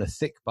 whether you're on a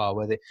thick bar,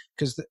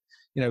 because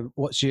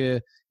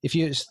if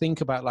you just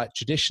think about like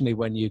traditionally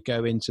when you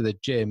go into the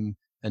gym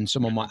and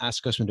someone might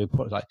ask us when we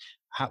put like,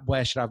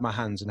 where should I have my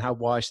hands and how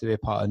wide should they be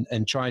apart,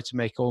 and try to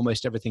make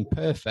almost everything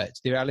perfect.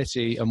 The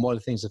reality, and one of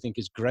the things I think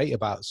is great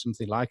about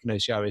something like an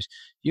OCR, is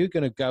you're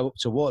going to go up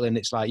to a wall and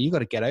it's like, you got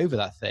to get over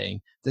that thing.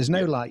 There's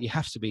no like, you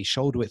have to be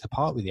shoulder width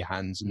apart with your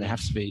hands and they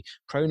have to be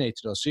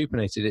pronated or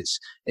supinated.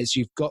 It's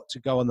you've got to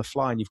go on the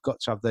fly and you've got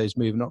to have those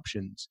moving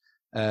options.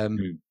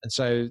 And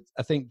so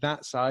I think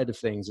that side of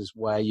things is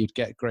where you'd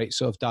get great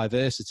sort of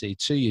diversity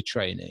to your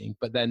training,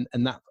 but then,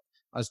 and that,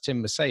 as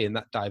Tim was saying,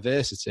 that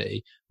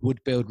diversity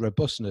would build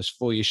robustness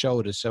for your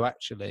shoulders. So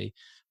actually,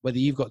 whether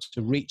you've got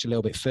to reach a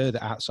little bit further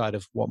outside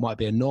of what might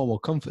be a normal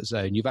comfort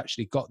zone, you've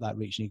actually got that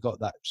reach and you've got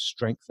that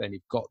strength and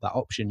you've got that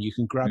option. You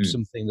can grab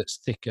something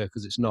that's thicker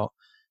because it's not,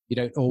 you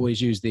don't always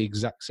use the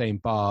exact same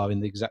bar in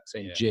the exact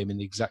same gym in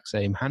the exact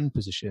same hand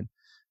position.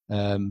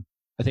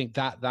 I think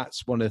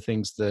that's one of the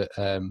things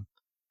that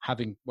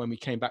when we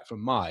came back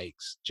from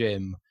Mike's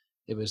gym,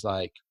 it was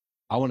like,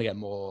 I want to get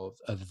more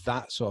of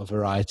that sort of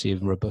variety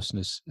and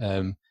robustness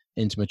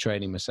into my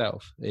training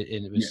myself.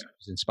 It was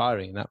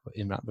inspiring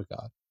in that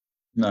regard.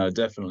 No,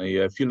 definitely.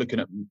 If you're looking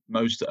at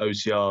most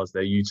OCRs,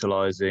 they're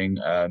utilizing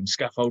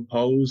scaffold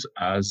poles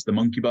as the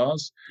monkey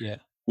bars,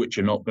 which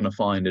you're not going to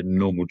find in a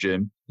normal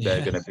gym.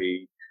 They're going to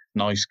be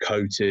nice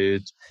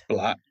coated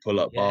black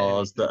pull-up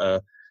bars that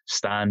are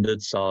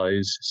standard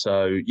size.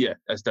 So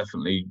that's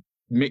definitely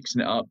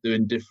mixing it up,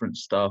 doing different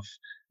stuff.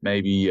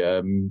 Maybe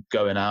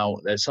going out.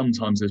 There's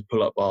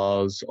pull-up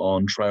bars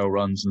on trail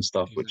runs and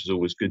stuff, which is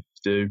always good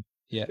to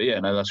do.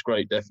 But that's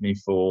great. Definitely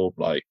for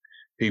like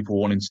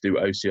people wanting to do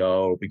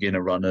OCR or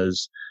beginner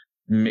runners,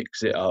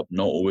 mix it up.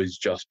 Not always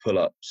just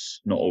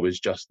pull-ups. Not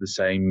always just the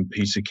same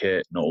piece of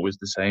kit. Not always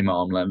the same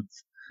arm length.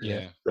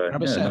 So,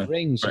 grab a set of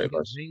rings.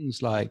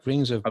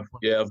 Rings of.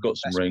 I've got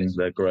some rings.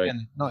 They're great.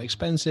 Again, not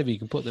expensive. You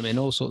can put them in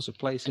all sorts of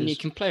places, and you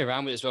can play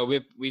around with it as well.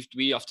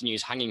 We often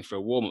use hanging for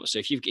a warm-up. So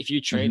if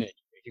you train it.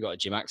 If you've got a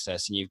gym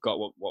access and you've got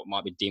what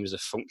might be deemed as a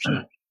function,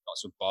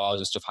 lots of bars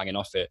and stuff hanging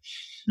off it.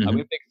 And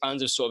we're big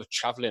fans of sort of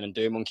traveling and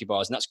doing monkey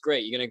bars, and that's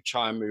great. You're going to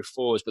try and move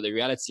forwards, but the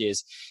reality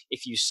is,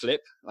 if you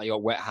slip, like you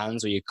got wet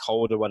hands or you're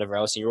cold or whatever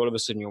else, and you're all of a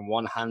sudden you're on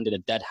one hand in a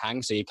dead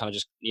hang, so you're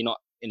not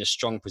in a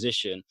strong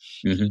position.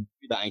 You can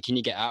do that, and can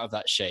you get out of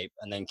that shape,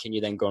 and then can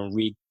you then go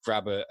and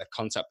grab a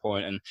contact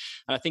point? And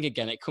I think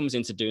again it comes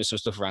into doing some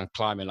stuff around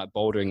climbing, like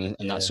bouldering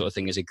and that sort of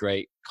thing is a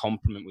great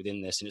complement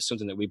within this, and it's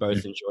something that we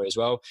both enjoy as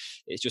well.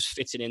 It's just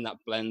fitting in that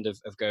blend of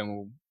going,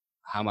 well,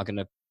 how am I going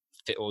to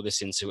fit all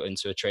this into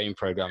a training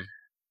program?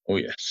 Oh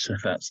yes,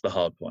 that's the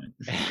hard point.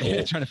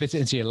 Trying to fit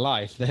it into your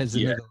life. There's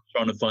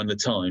trying to find the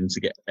time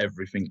to get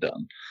everything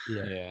done.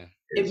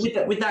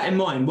 With that in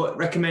mind, what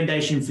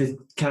recommendation for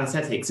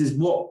calisthenics is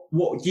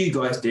what you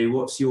guys do?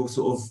 What's your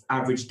sort of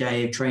average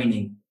day of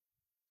training?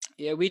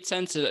 Yeah, we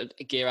tend to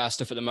gear our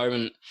stuff at the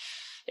moment.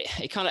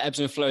 It kind of ebbs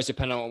and flows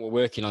depending on what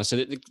we're working on. So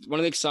one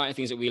of the exciting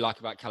things that we like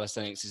about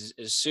calisthenics is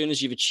as soon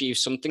as you've achieved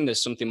something,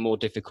 there's something more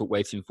difficult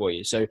waiting for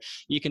you. So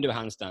you can do a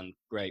handstand,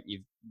 great.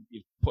 You've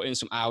put in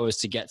some hours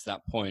to get to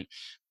that point,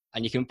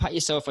 and you can pat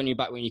yourself on your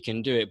back when you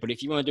can do it. But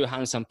if you want to do a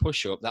handstand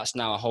push-up, that's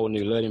now a whole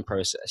new learning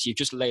process. You've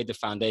just laid the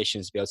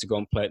foundations to be able to go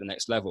and play at the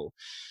next level.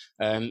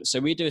 So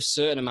we do a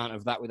certain amount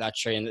of that with our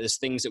training. There's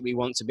things that we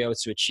want to be able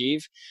to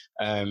achieve,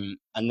 and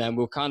then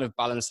we'll kind of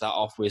balance that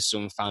off with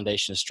some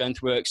foundation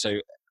strength work. So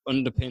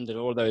underpinned and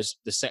all those,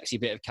 the sexy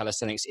bit of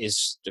calisthenics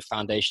is the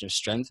foundation of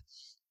strength.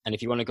 And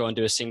if you want to go and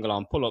do a single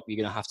arm pull-up, you're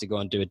going to have to go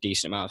and do a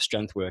decent amount of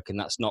strength work. And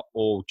that's not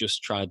all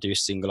just trying to do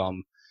single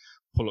arm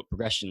pull-up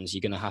progressions. You're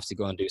going to have to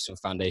go and do some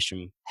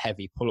foundation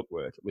heavy pull-up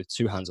work with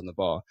two hands on the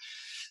bar.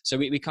 So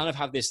we kind of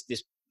have this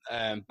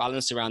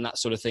balance around that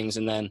sort of things.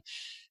 And then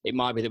It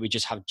might be that we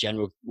just have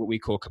general, what we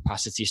call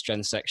capacity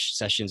strength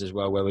sessions as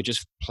well, where we're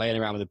just playing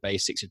around with the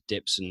basics of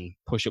dips and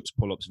push-ups,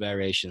 pull-ups,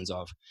 variations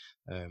of.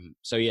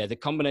 So yeah, the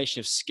combination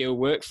of skill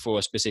work for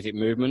a specific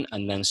movement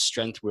and then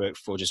strength work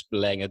for just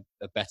laying a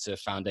better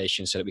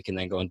foundation so that we can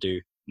then go and do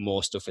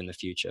more stuff in the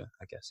future,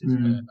 I guess.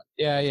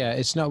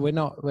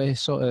 We're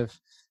sort of,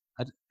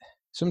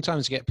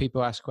 sometimes you get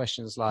people ask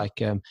questions like,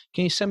 can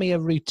you send me a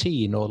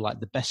routine or like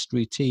the best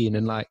routine?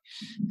 And like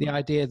the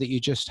idea that you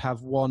just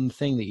have one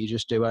thing that you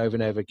just do over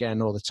and over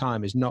again all the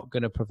time is not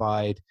going to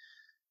provide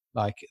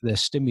like the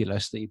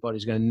stimulus that your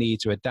body's going to need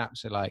to adapt.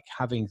 So like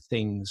having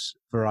things,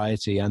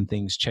 variety and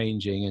things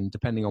changing, and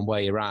depending on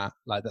where you're at,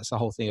 like that's the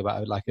whole thing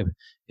about like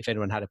if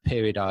anyone had a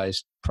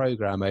periodized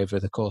program over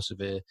the course of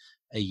a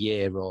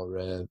year,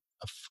 or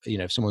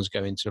if someone's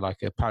going to like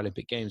a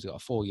Paralympic Games, they've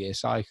got a 4-year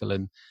cycle,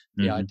 and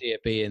the idea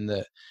being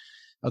that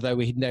although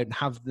we don't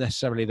have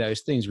necessarily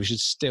those things, we should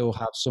still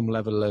have some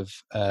level of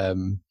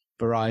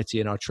variety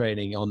in our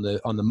training on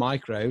the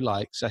micro,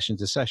 like session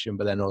to session,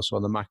 but then also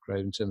on the macro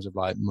in terms of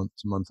like month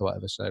to month or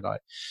whatever. So like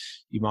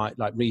you might,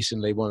 like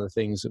recently, one of the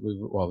things that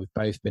we've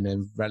both been in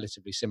a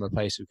relatively similar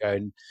place of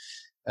going,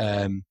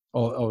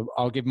 or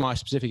I'll give my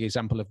specific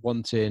example of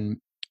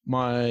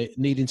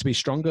needing to be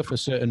stronger for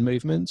certain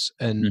movements,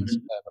 and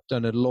I've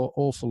done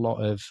awful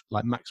lot of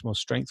like maximal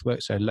strength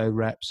work, so low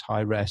reps,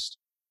 high rest,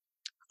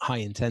 high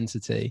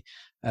intensity,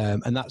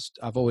 and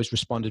I've always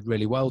responded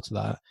really well to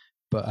that.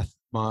 But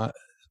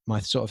my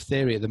sort of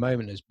theory at the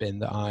moment has been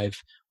that I've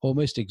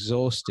almost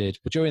exhausted,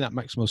 but during that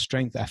maximal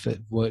strength effort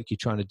work you're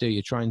trying to do,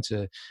 you're trying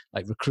to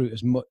like recruit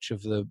as much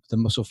of the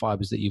muscle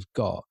fibers that you've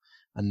got,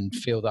 and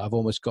feel that I've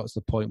almost got to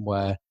the point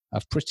where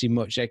I've pretty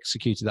much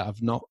executed that.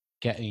 I've not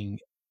getting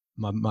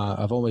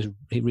I've almost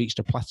reached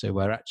a plateau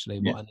where actually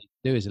what I need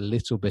to do is a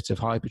little bit of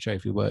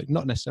hypertrophy work,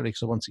 not necessarily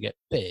because I want to get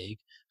big,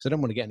 because I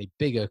don't want to get any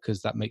bigger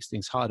because that makes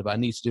things harder, but I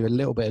need to do a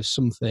little bit of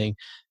something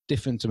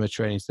different to my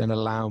training to then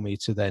allow me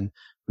to then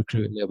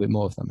recruit a little bit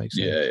more, if that makes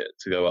sense. Yeah,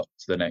 to go up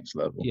to the next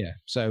level. Yeah.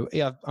 So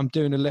yeah, I'm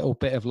doing a little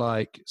bit of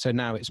like, so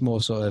now it's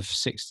more sort of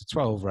 6 to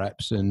 12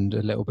 reps and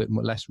a little bit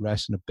less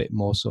rest and a bit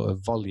more sort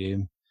of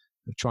volume,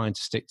 of trying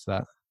to stick to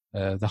that.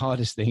 The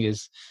hardest thing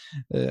is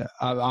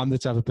I'm the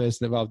type of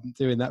person that I'm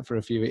doing that for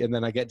a few weeks and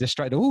then I get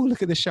distracted. Oh,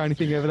 look at this shiny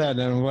thing over there. And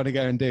then I want to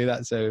go and do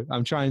that. So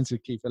I'm trying to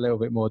keep a little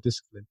bit more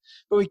discipline.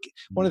 But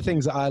one of the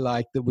things that I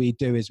like that we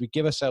do is we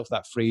give ourselves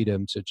that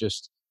freedom to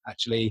just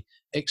actually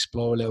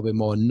explore a little bit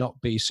more and not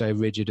be so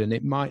rigid. And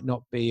it might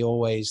not be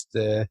always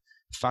the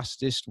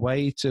fastest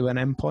way to an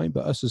endpoint,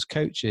 but us as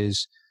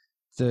coaches,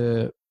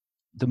 the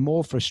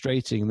more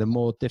frustrating, the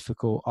more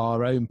difficult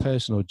our own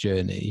personal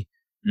journey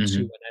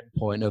to an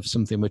endpoint of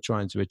something we're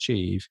trying to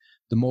achieve,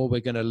 the more we're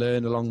going to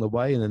learn along the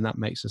way, and then that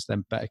makes us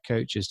then better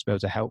coaches to be able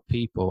to help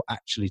people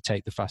actually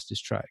take the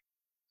fastest track.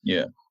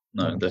 Yeah,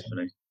 no,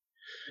 definitely.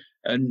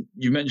 And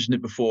you mentioned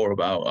it before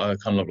about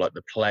kind of like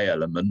the play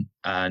element,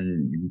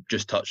 and you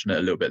just touched on it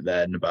a little bit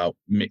then about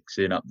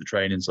mixing up the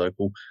training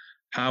cycle.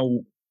 How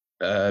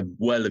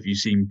well have you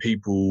seen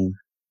people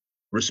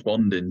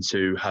responding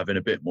to having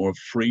a bit more of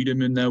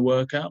freedom in their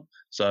workout?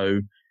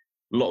 So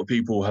a lot of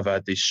people have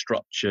had this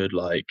structured,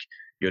 like,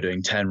 you're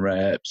doing 10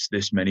 reps,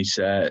 this many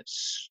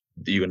sets,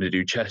 you're going to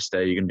do chest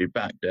day, you're going to do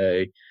back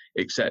day,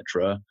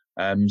 etc.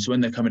 So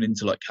when they're coming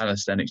into like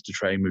calisthenics to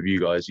train with you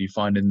guys, are you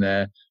finding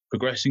they're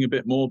progressing a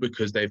bit more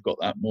because they've got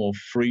that more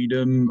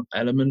freedom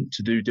element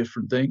to do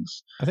different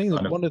things? I think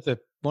that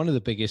one of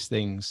the biggest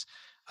things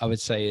I would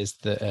say is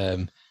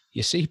that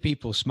you see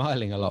people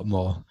smiling a lot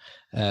more.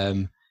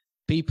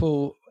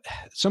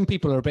 Some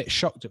people are a bit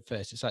shocked at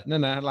first. It's like, no,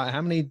 like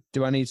how many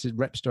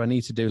reps do I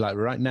need to do like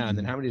right now? And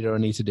then how many do I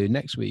need to do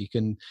next week?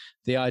 And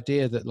the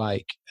idea that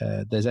like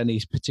there's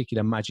any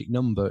particular magic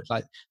number,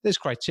 like there's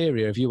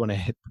criteria if you want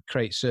to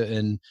create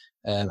certain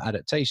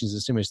adaptations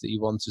and stimulus that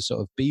you want to sort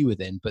of be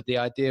within. But the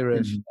idea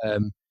of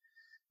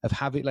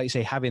having, like you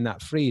say, having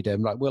that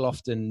freedom, like we'll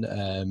often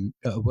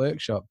at a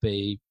workshop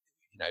be,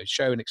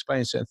 show and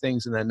explain certain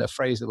things. And then a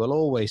phrase that we'll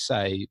always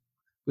say,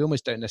 we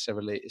almost don't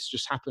necessarily, it's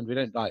just happened. We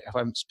don't like, if I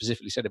haven't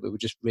specifically said it, but we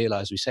just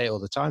realize we say it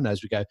all the time now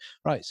as we go,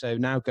 right, so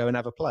now go and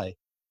have a play.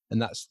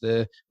 And that's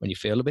when you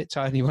feel a bit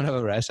tired and you want to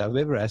have a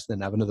bit of rest,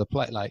 then have another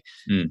play. Like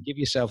give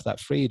yourself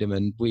that freedom.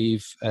 And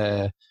we've,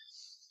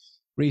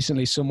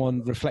 recently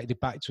someone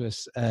reflected back to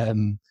us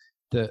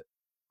that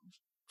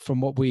from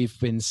what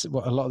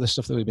a lot of the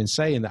stuff that we've been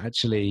saying, that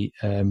actually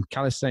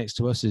calisthenics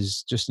to us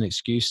is just an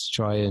excuse to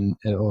try and,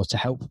 or to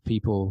help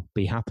people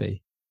be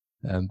happy.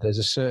 There's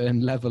a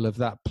certain level of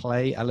that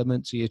play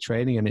element to your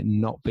training and it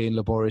not being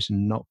laborious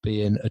and not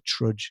being a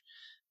trudge.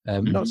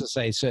 Not to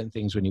say certain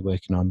things when you're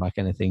working on like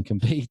anything can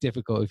be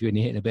difficult if you're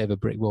hitting a bit of a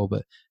brick wall,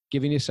 but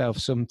giving yourself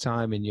some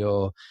time in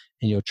your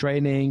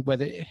training,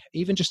 whether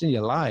even just in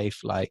your life,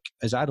 like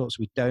as adults,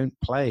 we don't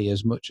play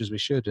as much as we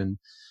should. And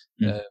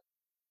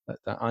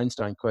that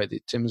Einstein quote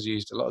that Tim's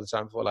used a lot of the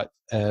time before, like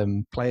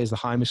play is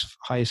the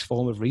highest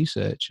form of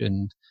research.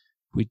 And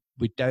we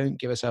don't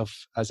give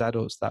ourselves as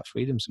adults that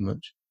freedom so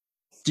much.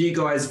 Do you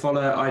guys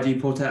follow ID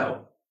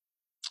Portal?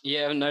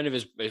 Yeah, I've known of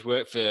his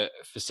work for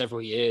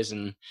several years,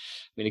 and I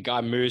mean, the guy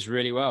moves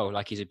really well.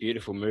 Like, he's a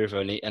beautiful mover,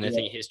 and I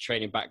think his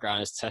training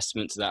background is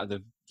testament to that,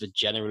 the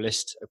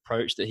generalist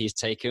approach that he's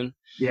taken.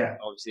 Yeah,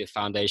 obviously the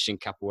foundation,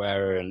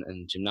 capoeira,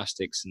 and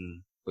gymnastics,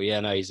 but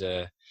yeah, no, he's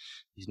an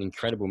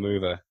incredible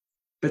mover.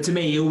 But to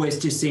me, he always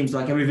just seems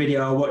like every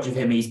video I watch of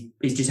him, he's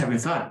just having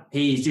fun.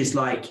 He's just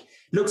like,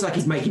 looks like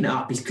he's making it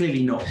up. He's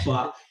clearly not,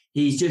 but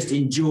he's just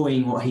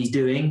enjoying what he's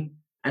doing.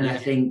 And I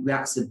think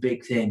that's a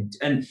big thing.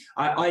 And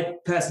I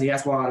personally,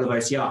 that's why I love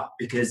OCR,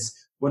 because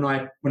when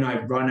I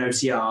run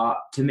OCR,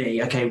 to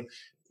me, okay,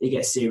 it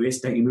gets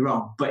serious, don't get me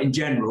wrong. But in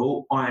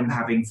general, I'm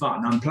having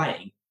fun. I'm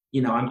playing.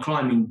 You know, I'm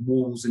climbing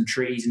walls and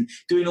trees and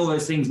doing all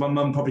those things my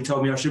mum probably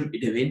told me I shouldn't be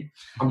doing.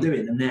 I'm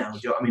doing them now. Do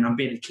you know what I mean? I'm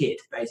being a kid,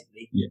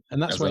 basically. Yeah.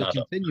 And that's why you're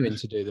continuing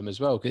to do them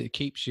as well. It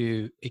keeps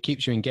you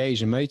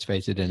engaged and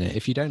motivated in it.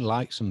 If you don't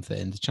like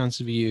something, the chance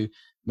of you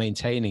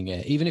maintaining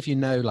it, even if you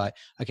know, like,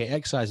 okay,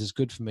 exercise is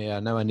good for me, I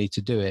know I need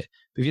to do it,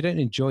 but if you don't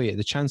enjoy it,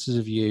 the chances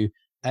of you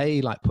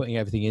A, like putting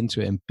everything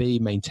into it, and B,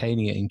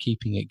 maintaining it and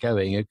keeping it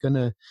going are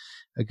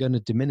gonna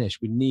diminish.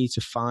 We need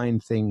to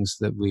find things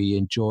that we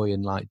enjoy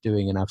and like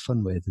doing and have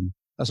fun with. And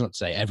that's not to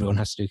say everyone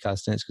has to do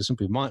calisthenics, because some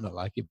people might not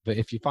like it, but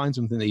if you find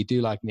something that you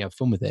do like and you have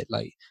fun with it,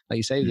 like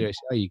you say with your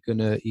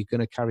OCR, you're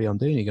gonna carry on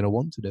doing it, you're gonna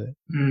want to do it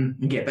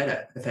and get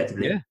better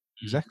effectively. Yeah,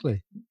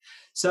 exactly.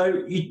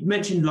 So you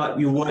mentioned like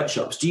your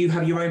workshops. Do you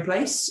have your own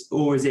place,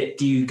 or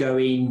do you go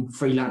in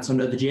freelance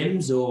on other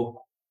gyms,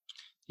 or?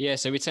 Yeah,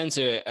 so we tend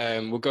to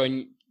we'll go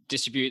and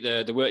distribute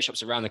the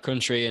workshops around the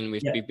country, and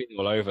we've been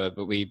all over,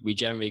 but we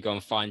generally go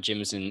and find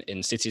gyms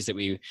in cities that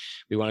we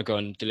want to go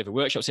and deliver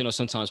workshops in, or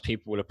sometimes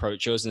people will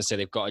approach us and say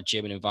they've got a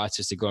gym and invite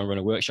us to go and run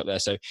a workshop there.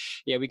 So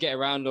yeah, we get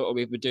around, or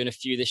we've been doing a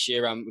few this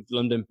year around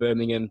London,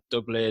 Birmingham,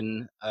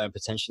 Dublin,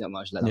 potentially not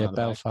much.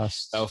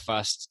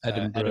 Belfast,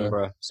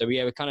 Edinburgh. So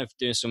we're kind of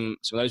doing some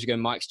of those. We go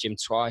to Mike's gym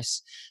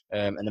twice,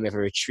 and then we have a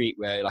retreat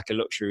like a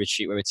luxury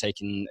retreat where we're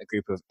taking a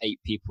group of 8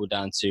 people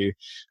down to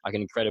like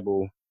an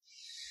incredible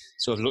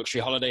sort of luxury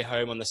holiday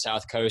home on the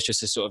south coast, just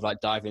to sort of like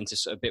dive into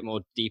sort of a bit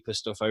more deeper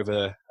stuff over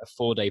a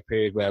 4-day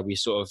period, where we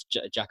sort of,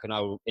 Jack and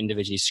I will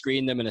individually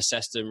screen them and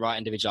assess them, write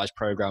individualized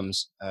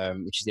programs,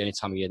 which is the only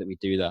time of year that we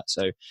do that.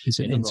 So it's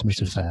an intimate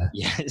affair.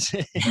 Yes.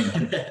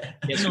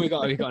 So we've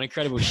got an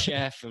incredible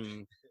chef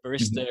and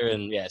barista,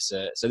 and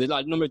so there's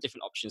like a number of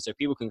different options. So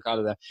people can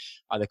either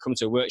come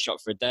to a workshop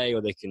for a day, or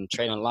they can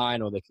train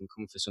online, or they can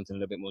come for something a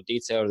little bit more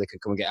detailed, or they can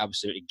come and get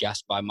absolutely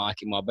gassed by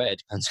Mike in Marbella. It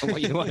depends on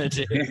what you want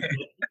to do.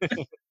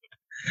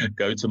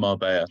 Go to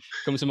Marbella.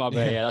 Come to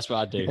Marbella, yeah, that's what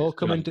I do. Or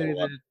come and do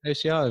the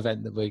OCR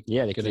event that we're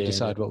going to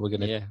decide what we're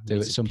going to do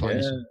at some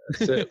point.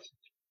 Yeah,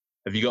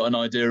 have you got an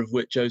idea of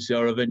which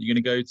OCR event you're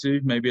going to go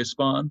to? Maybe a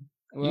Spartan?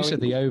 Well, you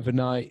said the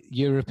overnight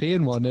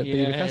European one at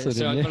Beaver Castle,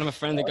 didn't you? One of my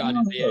friends that got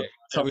it.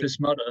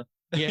 Toughest Mudder.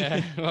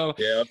 Yeah, well,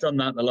 yeah, I've done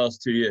that the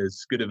last 2 years.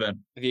 It's a good event.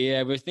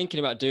 Yeah, we're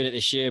thinking about doing it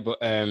this year, but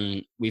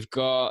we've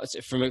got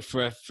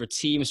for a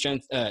team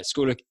strength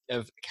school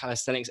of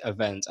calisthenics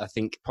event. I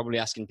think probably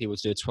asking people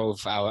to do a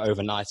 12-hour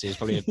overnight is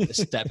probably a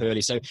step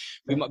early. So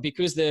we might,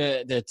 because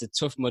the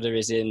Tough Mudder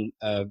is in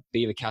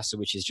Beaver Castle,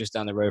 which is just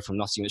down the road from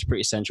Nottingham. It's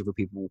pretty central for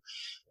people.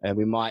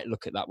 We might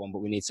look at that one, but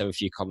we need to have a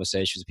few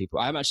conversations with people.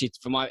 I'm actually,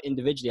 for my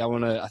individually, I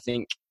want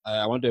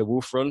to do a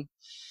wolf run.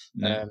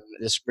 The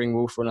spring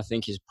wolf run, I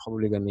think, is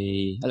probably going to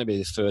be, I don't know,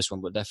 the first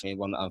one, but definitely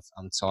one that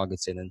I'm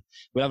targeting. And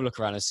we'll have a look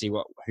around and see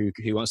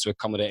who wants to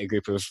accommodate a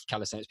group of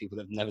calisthenics people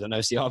that have never done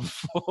OCR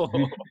before.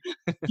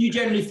 Do you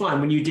generally find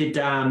when you did,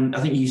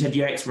 I think you said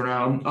your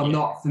X-Runner, I'm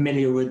not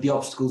familiar with the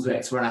obstacles of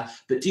X-Runner,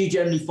 but do you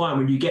generally find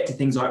when you get to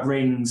things like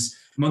rings,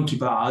 monkey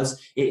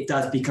bars, it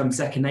does become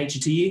second nature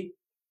to you?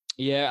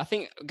 Yeah, I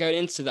think going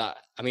into that,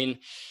 I mean,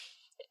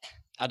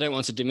 I don't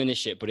want to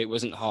diminish it, but it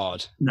wasn't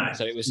hard. No.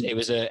 So it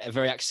was a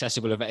very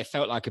accessible event. It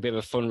felt like a bit of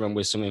a fun run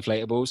with some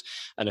inflatables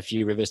and a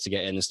few rivers to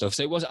get in and stuff.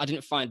 So I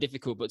didn't find it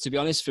difficult, but to be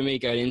honest, for me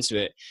going into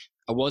it,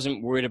 I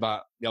wasn't worried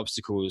about the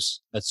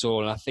obstacles at all.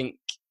 And I think,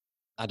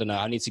 I don't know,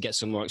 I need to get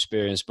some more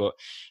experience, but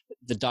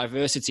the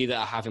diversity that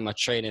I have in my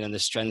training and the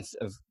strength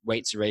of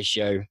weight to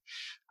ratio,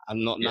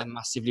 I'm not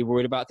massively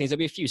worried about things. There'll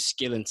be a few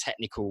skill and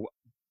technical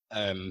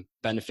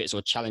benefits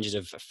or challenges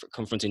of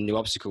confronting new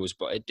obstacles,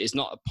 but it's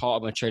not a part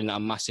of my training that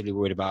I'm massively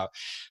worried about.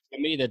 For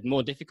me, the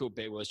more difficult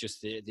bit was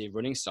just the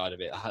running side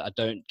of it. I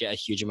don't get a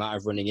huge amount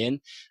of running in,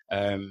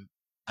 and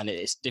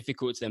it's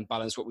difficult to then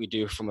balance what we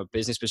do from a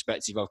business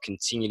perspective of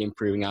continually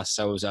improving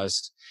ourselves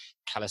as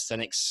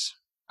calisthenics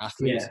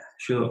athletes. Yeah,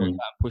 sure.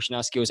 Pushing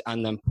our skills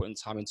and then putting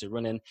time into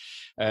running.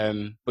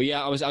 But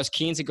yeah, I was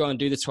keen to go and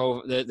do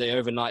the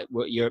overnight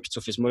Europe's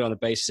Toughest Mudder on the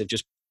basis of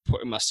just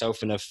putting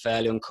myself in a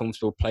fairly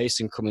uncomfortable place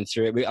and coming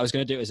through it. I was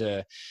going to do it as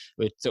I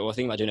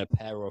think about doing a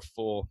pair or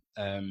 4.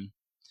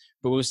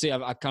 But we'll see.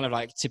 I kind of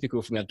like,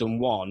 typical for me, I've done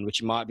one,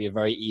 which might be a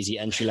very easy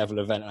entry level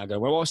event. And I go,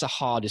 well, what's the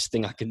hardest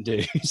thing I can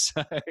do?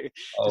 So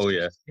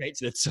straight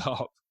to the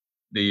top.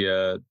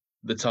 The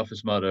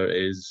Toughest Mudder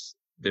is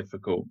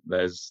difficult.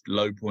 There's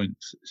low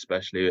points,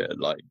 especially at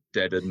like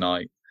dead of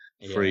night,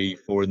 3,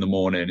 4 in the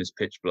morning. It's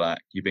pitch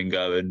black. You've been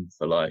going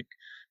for like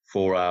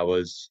 4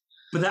 hours.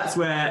 But that's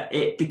where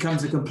it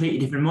becomes a completely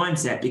different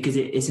mindset, because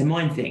it's a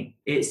mind thing.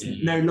 It's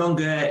no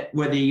longer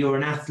whether you're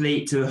an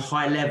athlete to a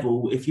high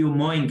level. If your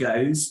mind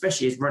goes,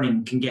 especially as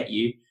running can get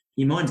you,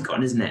 your mind's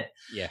gone, isn't it?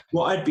 Yeah.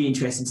 What I'd be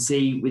interested to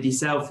see with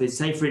yourself is,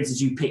 say, for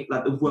instance, you picked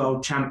like the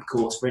world champ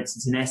course, for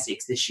instance, in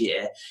Essex this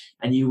year,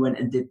 and you went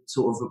and did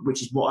sort of,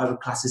 which is what I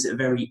would class as a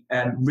very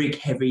rig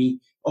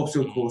heavy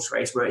obstacle course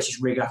race, where it's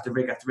just rig after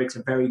rig after rig,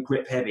 so very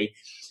grip heavy.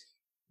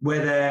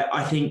 Whether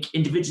I think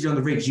individually on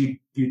the rigs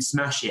you'd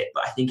smash it,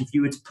 but I think if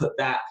you were to put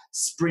that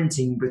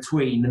sprinting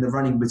between and the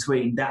running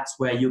between, that's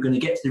where you're going to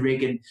get to the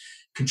rig and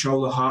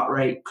control the heart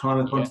rate, climb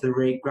up onto the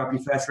rig, grab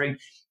your first ring.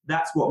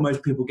 That's what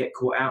most people get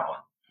caught out on.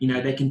 You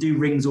know, they can do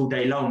rings all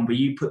day long, but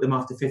you put them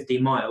after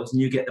 15 miles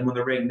and you get them on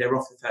the ring, they're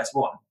off the first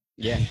one.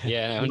 Yeah,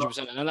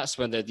 100%. And that's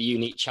when the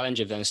unique challenge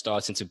of then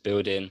starting to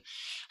build in.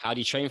 How do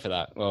you train for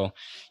that? Well,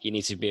 you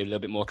need to be a little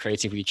bit more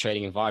creative with your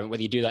training environment.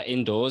 Whether you do that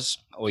indoors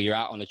or you're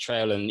out on the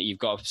trail and you've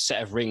got a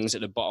set of rings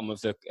at the bottom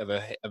of a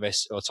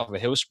or top of a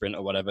hill sprint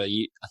or whatever,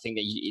 I think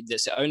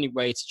that's the only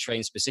way to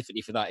train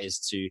specifically for that is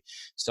to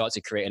start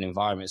to create an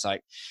environment. It's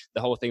like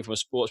the whole thing from a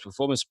sports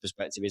performance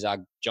perspective is our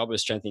job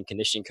as strength and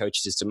conditioning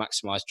coaches is to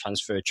maximize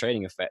transfer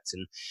training effect,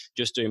 and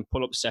just doing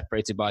pull-ups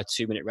separated by a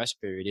 2-minute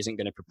rest period isn't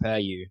going to prepare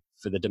you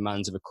for the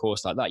demands of a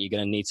course like that. You're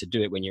going to need to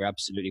do it when you're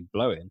absolutely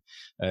blowing.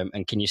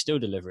 And can you still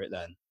deliver it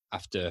then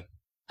after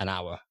an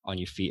hour on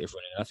your feet of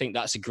running? I think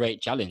that's a great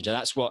challenge. And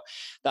that's what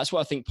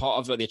I think part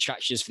of the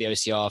attractions for the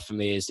OCR for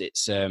me is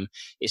it's an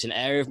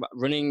area of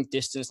running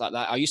distance like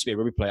that. I used to be a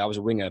rugby player. I was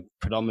a winger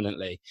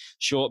predominantly,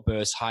 short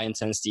bursts, high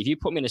intensity. If you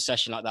put me in a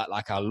session like that,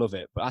 like I love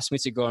it, but ask me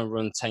to go and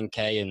run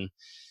 10K, and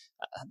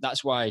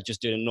that's why just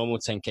doing a normal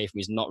 10K for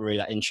me is not really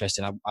that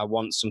interesting. I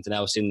want something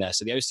else in there.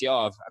 So the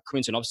OCR,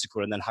 coming to an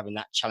obstacle and then having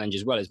that challenge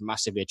as well is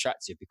massively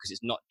attractive, because it's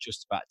not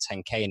just about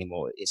 10K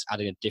anymore. It's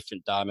adding a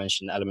different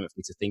dimension element for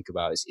me to think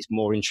about. It's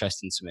more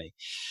interesting to me.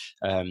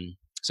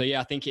 So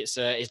yeah, I think it's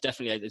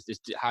definitely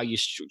how you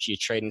structure your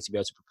training to be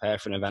able to prepare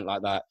for an event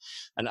like that.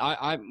 And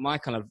my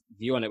kind of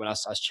view on it when I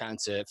was chatting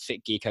to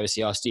Fit Geek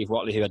OCR, Steve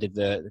Watley, who I did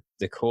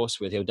the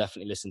course with, he'll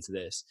definitely listen to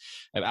this.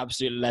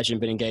 Absolute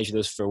legend, been engaged with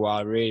us for a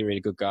while, really,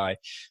 really good guy.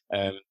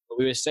 But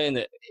we were saying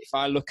that if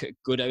I look at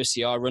good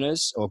OCR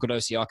runners or good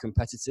OCR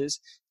competitors,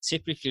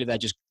 typically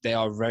they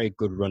are very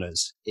good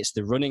runners. It's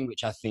the running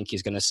which I think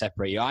is going to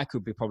separate you. I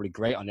could be probably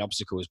great on the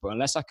obstacles, but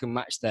unless I can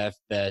match their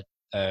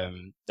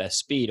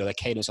speed or their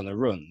cadence on the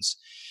runs,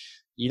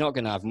 you're not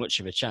going to have much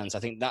of a chance. I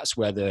think that's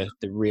where the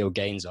real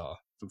gains are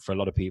for a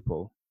lot of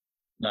people.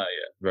 No,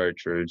 yeah, very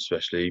true.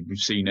 Especially we've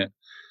seen it.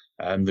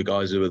 The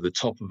guys who are the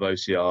top of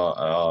OCR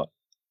are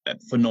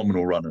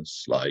phenomenal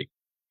runners. Like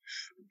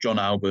John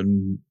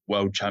Albon,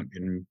 world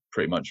champion,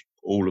 pretty much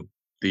all of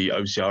the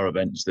OCR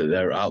events that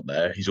they're out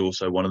there. He's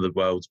also one of the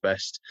world's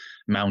best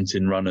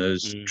mountain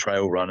runners,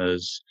 trail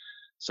runners.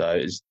 So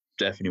it's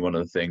definitely one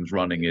of the things.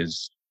 Running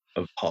is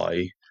of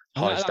high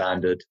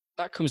standard.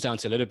 That comes down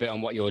to a little bit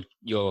on what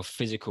your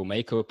physical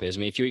makeup is. I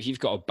mean, if you've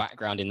got a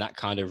background in that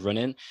kind of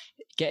running,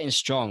 getting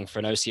strong for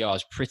an OCR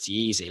is pretty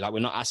easy. Like, we're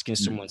not asking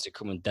someone to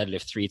come and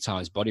deadlift 3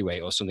 times body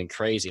weight or something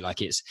crazy.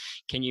 Like,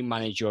 can you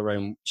manage your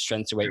own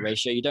strength to weight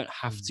ratio? You don't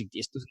have to.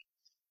 It's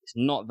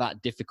not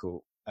that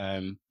difficult.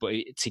 But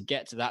to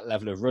get to that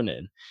level of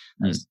running,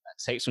 that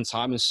takes some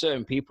time, and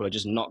certain people are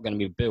just not going to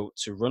be built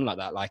to run like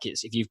that. Like,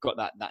 if you've got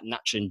that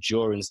natural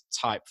endurance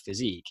type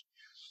physique,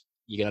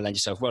 you're going to lend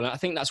yourself well. And I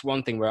think that's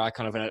one thing where I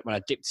kind of, when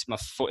I dipped my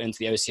foot into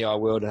the OCR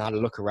world and had a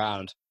look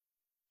around,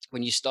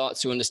 when you start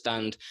to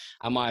understand,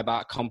 am I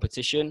about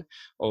competition,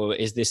 or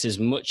is this as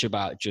much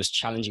about just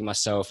challenging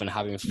myself and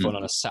having fun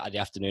on a Saturday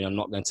afternoon? I'm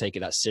not going to take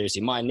it that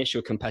seriously. My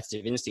initial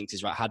competitive instinct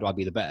is, right, how do I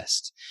be the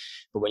best?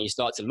 But when you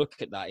start to look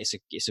at that,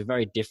 it's a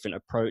very different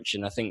approach.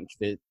 And I think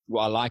that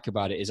what I like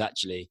about it is,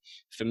 actually,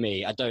 for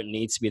me, I don't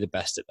need to be the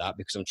best at that,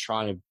 because I'm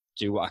trying to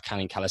do what I can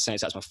in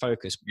calisthenics. That's my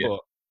focus. Yeah. But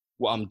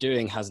what I'm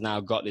doing has now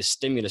got this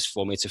stimulus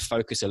for me to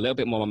focus a little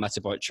bit more on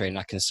metabolic training.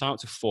 I can sign up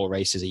to 4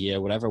 races a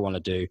year, whatever I want to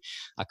do.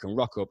 I can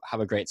rock up,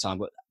 have a great time,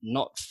 but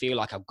not feel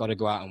like I've got to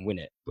go out and win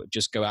it, but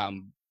just go out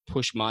and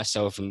push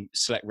myself and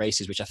select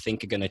races which I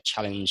think are going to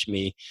challenge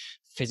me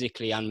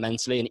physically and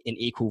mentally in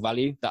equal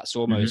value. That's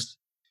almost,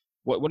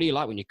 what do you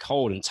like when you're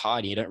cold and tired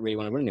and you don't really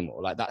want to run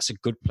anymore? Like, that's a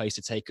good place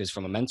to take us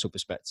from a mental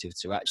perspective,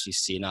 to actually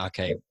see, now,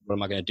 okay, what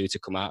am I going to do to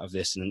come out of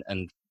this,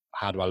 and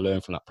how do I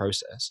learn from that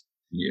process?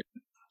 Yeah.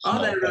 Are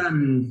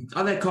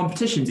there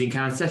competitions in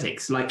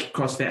calisthenics? Like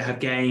CrossFit have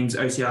games,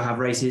 OCR have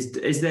races.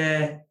 Is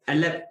there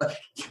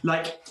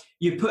like,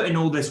 you put in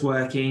all this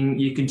working,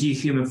 you can do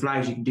human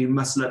flags, you can do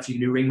muscle ups, you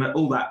can do ring,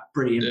 all that,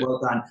 brilliant,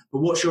 well done. But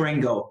what's your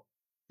end goal?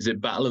 Is it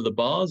Battle of the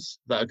Bars,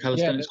 that a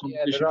calisthenics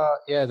competition?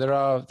 There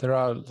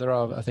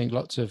are. I think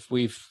lots of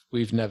we've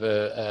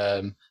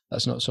never.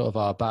 That's not sort of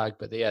our bag,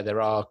 but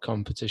there are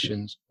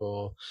competitions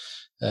for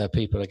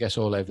people, I guess,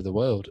 all over the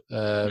world.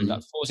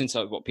 That falls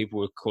into what people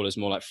would call as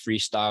more like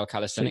freestyle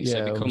calisthenics.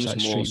 So it becomes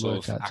like more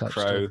sort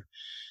of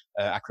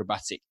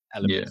acrobatic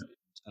elements,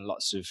 and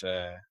lots of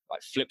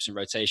like flips and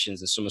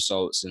rotations and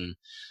somersaults and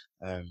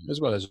as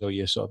well as all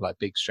your sort of like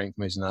big strength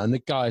moves and the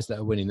guys that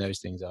are winning those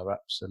things are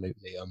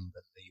absolutely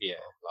unbelievable. Yeah.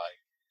 Like,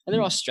 and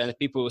there are strength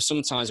people.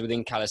 Sometimes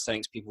within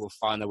calisthenics, people will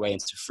find their way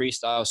into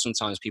freestyle.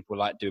 Sometimes people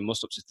like doing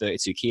muscle ups to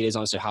 32 kilos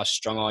on. So how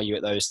strong are you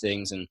at those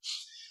things? And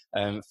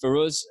for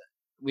us,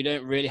 we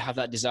don't really have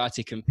that desire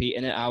to compete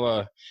in it.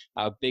 Our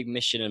big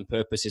mission and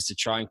purpose is to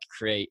try and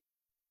create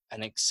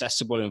an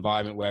accessible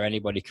environment where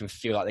anybody can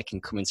feel like they can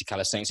come into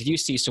calisthenics. If you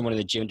see someone in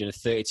the gym doing a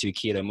 32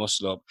 kilo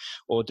muscle up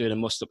or doing a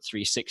muscle up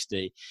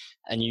 360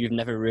 and you've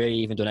never really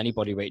even done any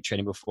body weight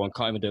training before and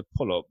can't even do a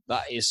pull up,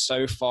 that is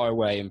so far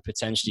away and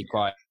potentially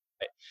quite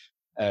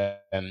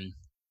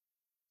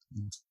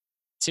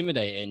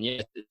intimidating.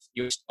 Yeah,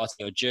 you're starting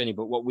your journey,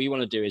 but what we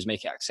want to do is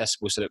make it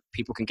accessible so that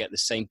people can get the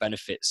same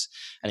benefits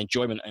and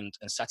enjoyment and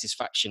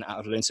satisfaction out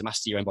of learning to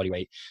master your own body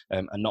weight,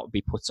 and not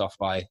be put off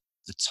by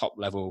the top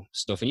level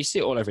stuff. And you see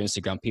it all over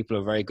Instagram. People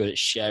are very good at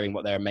sharing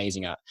what they're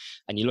amazing at,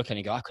 and you look at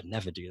it and go, I could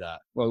never do that.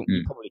 Well,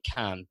 you probably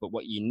can, but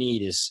what you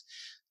need is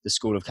the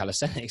school of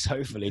calisthenics,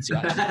 hopefully, to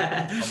actually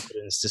have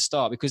confidence to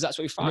start, because that's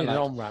what we find. You need an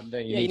on-ramp,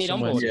 don't you? You need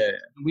on-board. Yeah.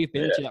 We've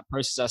been through that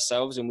process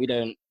ourselves, and we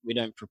don't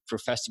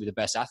profess to be the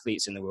best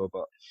athletes in the world,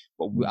 but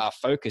our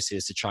focus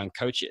is to try and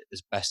coach it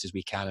as best as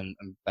we can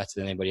and better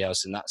than anybody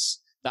else. And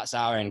that's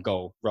our end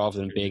goal, rather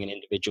than being an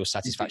individual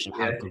satisfaction.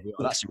 How good we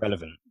are. That's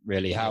irrelevant,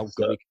 really. How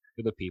good we can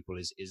be other people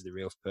is the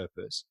real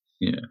purpose.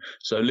 Yeah.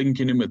 So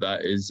linking in with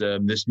that is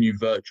this new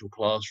virtual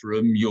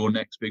classroom, your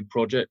next big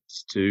project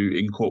to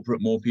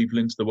incorporate more people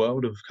into the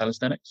world of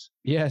calisthenics.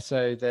 Yeah.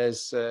 So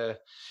there's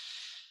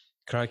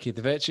crikey,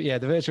 the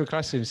virtual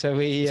classroom. So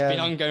it's been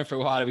ongoing for a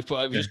while. We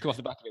just come off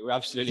the back of it. We're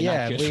absolutely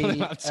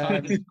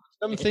knackered.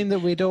 Something that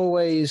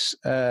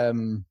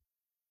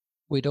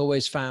we'd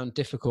always found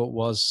difficult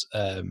was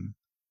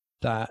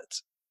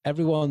that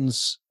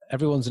everyone's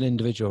an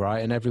individual,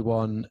 right? And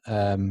everyone,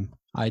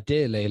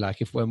 ideally, like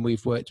when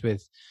we've worked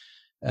with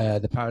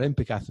the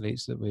Paralympic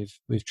athletes that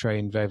we've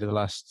trained over the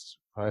last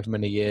however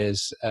many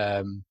years,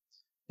 in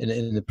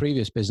the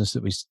previous business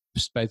that we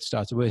both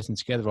started working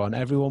together on,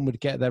 everyone would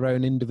get their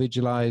own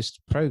individualized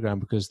program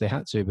because they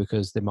had to,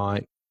 because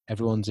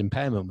everyone's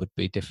impairment would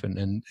be different.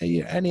 And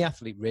any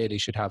athlete really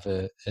should have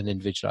an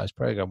individualized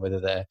program,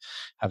 whether they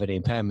have any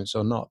impairments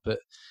or not. But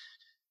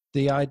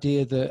the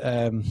idea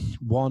that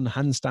one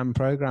handstand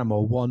program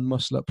or one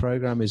muscle up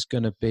program is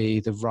going to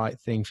be the right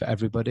thing for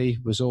everybody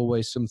was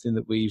always something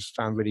that we've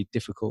found really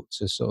difficult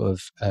to sort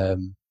of,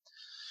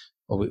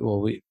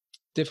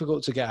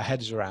 difficult to get our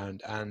heads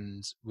around,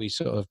 and we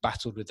sort of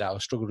battled with that or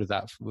struggled with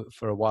that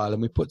for a while.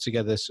 And we put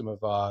together some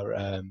of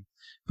our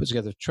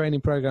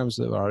training programs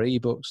that were our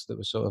ebooks that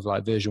were sort of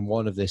like version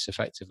 1 of this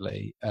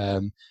effectively.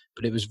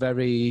 But it was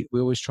we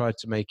always tried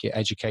to make it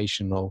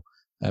educational.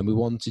 And we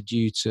wanted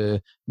you to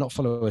not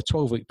follow a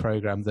 12-week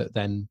program that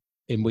then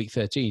in week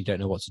 13 you don't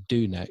know what to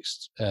do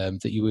next.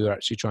 We were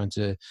actually trying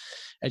to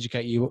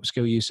educate you,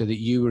 upskill you, so that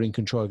you were in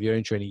control of your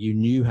own training. You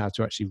knew how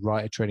to actually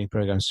write a training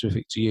program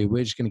specific to you.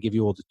 We're just going to give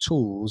you all the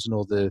tools and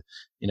all the,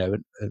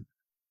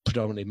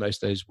 predominantly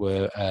most of those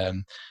were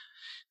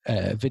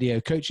video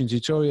coaching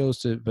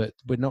tutorials, but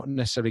we're not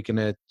necessarily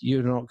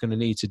you're not going to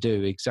need to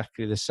do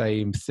exactly the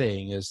same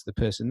thing as the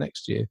person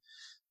next to you.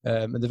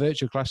 And the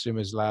virtual classroom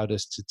has allowed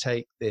us to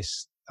take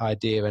this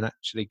idea and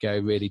actually go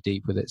really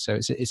deep with it. So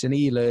it's an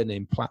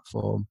e-learning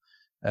platform.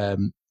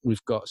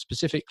 We've got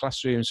specific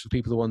classrooms for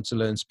people who want to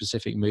learn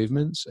specific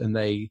movements, and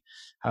they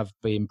have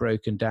been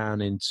broken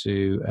down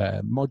into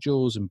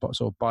modules and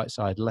sort of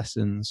bite-sized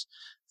lessons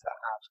that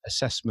have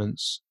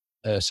assessments,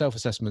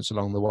 self-assessments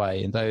along the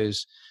way. And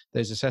those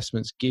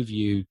assessments give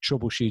you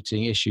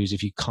troubleshooting issues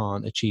if you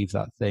can't achieve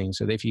that thing.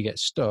 So that if you get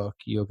stuck,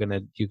 you're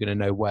gonna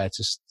know where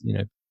to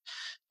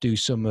do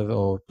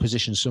or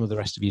position some of the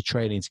rest of your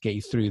training to get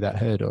you through that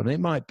hurdle. And it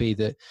might be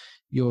that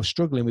you're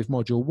struggling with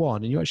module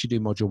 1 and you actually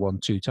do module 1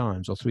 2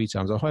 times or 3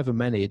 times or however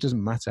many. It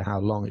doesn't matter how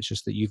long. It's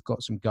just that you've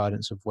got some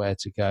guidance of where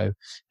to go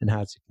and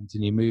how to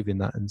continue moving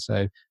that. And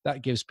so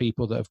that gives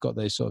people that have got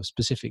those sort of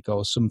specific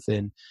goals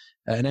something,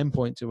 an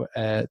endpoint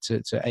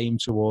to aim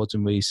towards.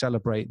 And we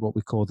celebrate what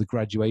we call the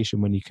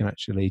graduation when you can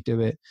actually do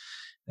it.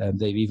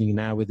 They've even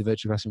now with the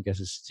virtual classroom get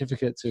a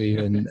certificate to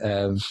even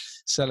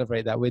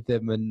celebrate that with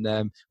them.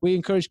 And we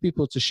encourage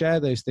people to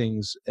share those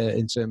things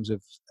in terms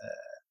of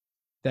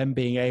them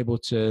being able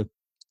to,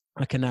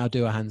 I can now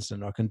do a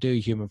handstand, or I can do a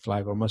human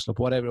flag or a muscle up,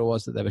 whatever it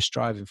was that they were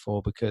striving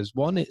for. Because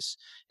one, it's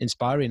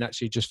inspiring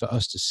actually just for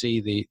us to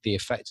see the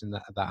effect in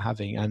that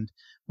having. And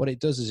what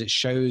it does is it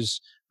shows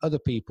other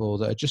people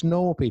that are just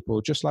normal people,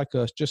 just like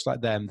us, just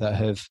like them, that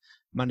have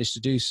managed to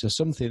do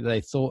something that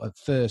they thought at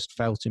first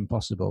felt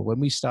impossible. When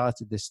we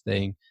started this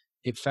thing,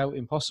 it felt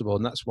impossible,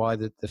 and that's why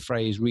the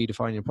phrase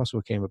 "redefining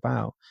impossible" came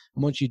about.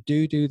 And once you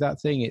do that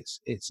thing,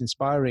 it's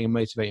inspiring and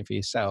motivating for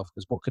yourself,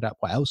 because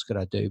what else could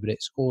I do? But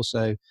it's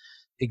also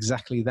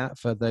exactly that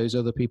for those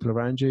other people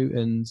around you.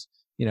 And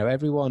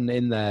everyone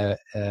in there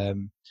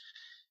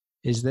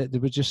is that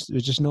we're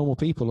just normal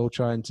people all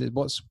trying to.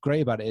 What's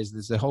great about it is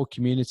there's the whole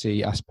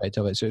community aspect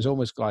of it. So it's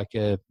almost like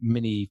a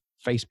mini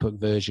Facebook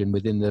version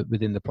within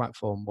the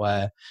platform,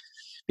 where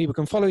people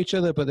can follow each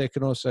other, but they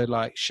can also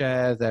like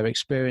share their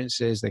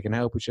experiences. They can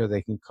help each other.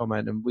 They can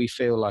comment, and we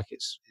feel like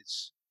it's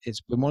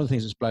been one of the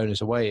things that's blown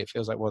us away. It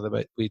feels like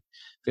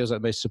the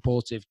most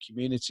supportive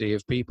community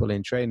of people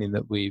in training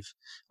that we've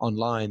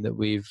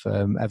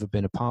ever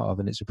been a part of,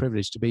 and it's a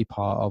privilege to be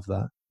part of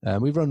that.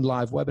 We run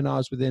live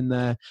webinars within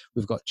there.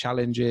 We've got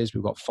challenges.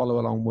 We've got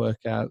follow-along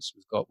workouts.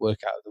 We've got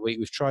workout of the week.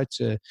 We've tried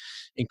to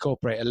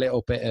incorporate a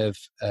little bit of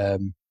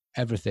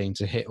everything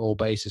to hit all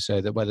bases,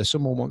 so that whether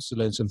someone wants to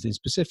learn something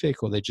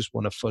specific, or they just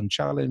want a fun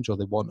challenge, or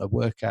they want a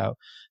workout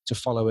to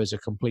follow as a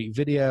complete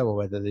video, or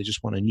whether they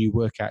just want a new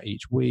workout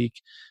each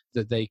week,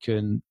 that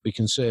we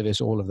can service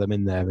all of them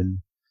in there.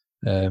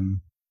 And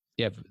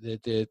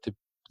the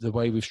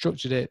way we've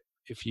structured it,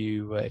 if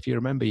you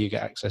remember, you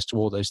get access to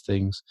all those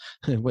things,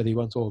 whether you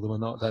want all of them or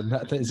not. Then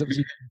that is up to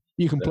you.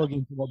 You can plug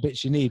into what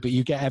bits you need, but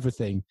you get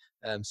everything.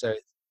 So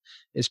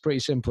it's pretty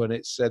simple, and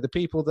it's the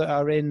people that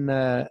are in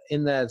there.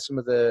 Some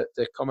of the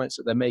comments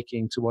that they're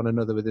making to one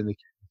another within the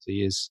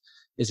community is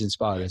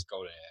inspiring.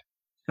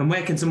 And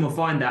where can someone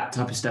find that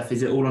type of stuff?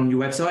 Is it all on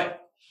your website?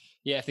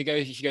 Yeah, if you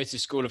go to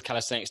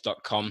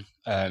schoolofcalisthenics.com,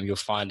 you'll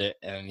find it.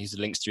 There's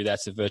links through there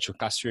to the virtual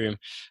classroom.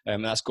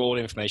 That's got all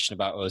the information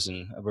about us,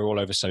 and we're all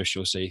over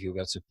social, so you'll be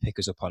able to pick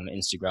us up on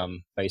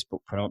Instagram,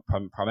 Facebook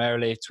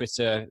primarily,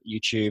 Twitter,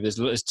 YouTube.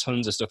 There's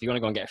tons of stuff. If you want to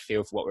go and get a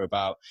feel for what we're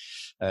about,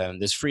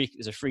 there's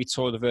a free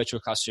tour of the virtual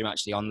classroom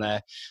actually on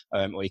there,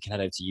 or you can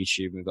head over to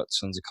YouTube. We've got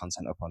tons of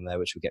content up on there,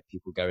 which will get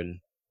people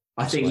going.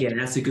 I think,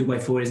 that's a good way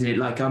forward, isn't it?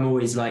 Like, I'm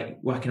always like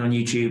working on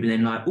YouTube and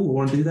then like, oh, I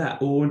want to do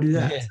that, or I want to do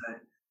that. Yeah.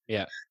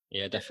 So.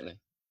 Yeah, definitely.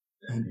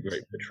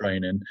 Great for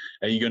training.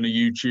 Are you going to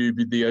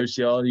YouTube the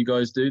OCR you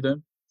guys do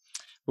then?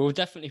 We'll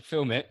definitely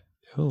film it.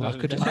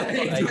 Whether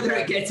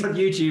it gets on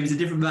YouTube is a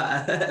different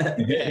matter.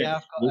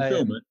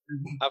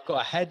 I've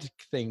got a head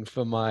thing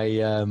for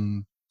my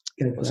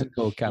what's it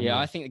called, camera? Yeah,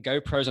 I think the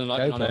GoPros on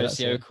an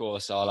OCO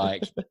course are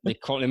like the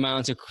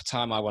amount of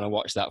time I want to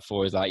watch that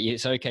for is like,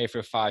 it's okay for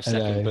a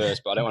 5-second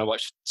burst, but I don't want to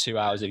watch 2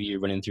 hours of you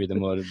running through the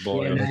mud and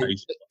boring.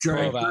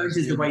 Drones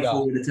is the way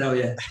forward, to tell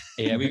you.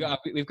 Yeah, we've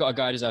got a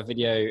guy who does our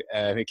video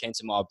who came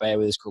to Marbella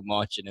with us called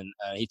Martin, and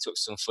he took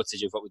some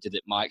footage of what we did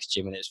at Mike's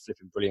gym, and it's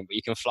flipping brilliant. But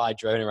you can fly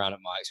drone around at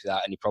Mike's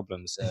without any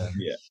problems.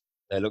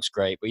 It looks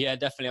great. But yeah,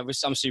 definitely,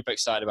 I'm super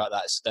excited about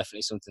that. It's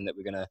definitely something that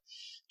we're going to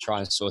try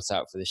and sort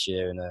out for this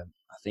year, and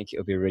I think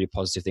it'll be a really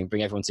positive thing.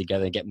 Bring everyone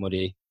together and get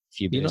muddy.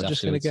 You're not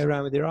just going to go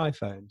around with your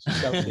iPhones.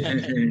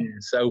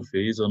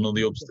 Selfies on all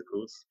the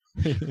obstacles.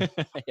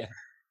 Yeah.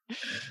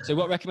 So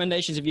what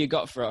recommendations have you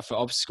got for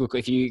obstacle?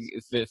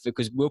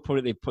 Because we'll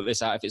probably put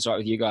this out, if it's right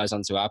with you guys,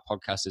 onto our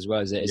podcast as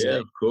well. Is it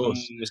of course.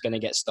 Who's going to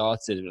get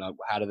started? Like,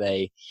 how do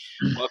they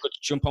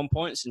jump on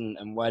points,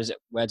 and where does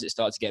it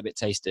start to get a bit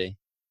tasty?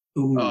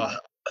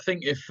 I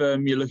think if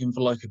you're looking for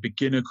like a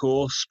beginner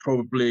course,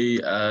 probably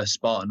a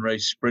Spartan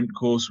Race sprint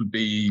course would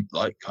be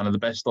like kind of the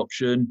best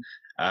option.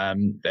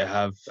 They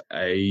have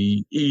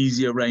a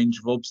easier range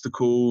of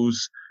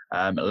obstacles,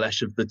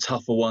 less of the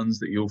tougher ones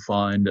that you'll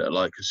find at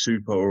like a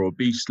super or a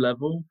beast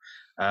level.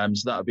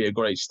 So that would be a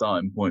great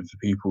starting point for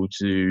people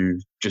to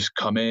just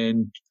come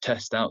in,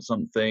 test out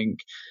something,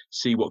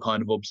 see what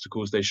kind of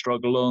obstacles they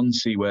struggle on,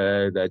 see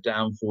where their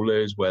downfall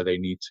is, where they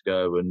need to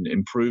go and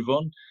improve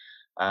on.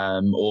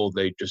 Or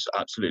they just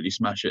absolutely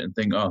smash it and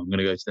think, oh, I'm going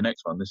to go to the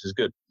next one. This is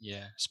good.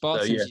 Yeah.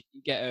 Spartans, you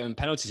get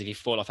penalties if you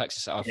fall off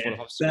exercise.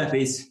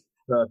 Burpees.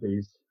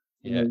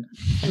 Yeah.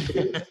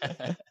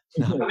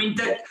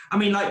 I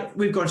mean, like,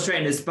 we've gone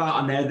straight into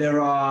Spartan there.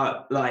 There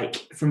are,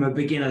 like, from a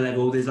beginner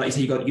level, there's, like you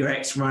say, you've got your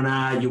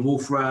X-Runner, your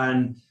Wolf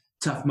Run,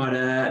 Tough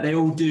Mudder. They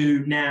all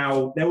do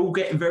now. They're all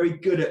getting very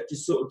good at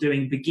just sort of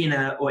doing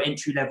beginner or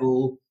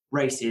entry-level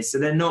races. So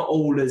they're not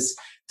all as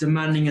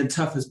demanding and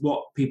tough as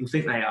what people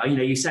think they are. You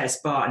know, you say a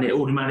Spartan, it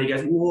automatically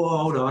goes, whoa,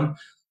 hold on.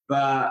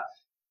 But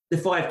the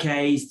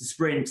 5Ks, the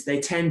sprints, they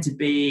tend to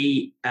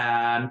be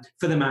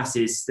for the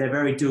masses. They're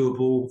very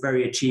doable,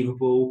 very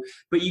achievable.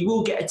 But you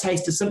will get a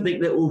taste of something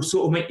that will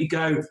sort of make you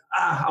go,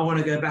 I want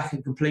to go back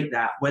and complete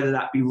that, whether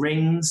that be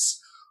rings.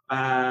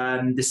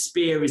 The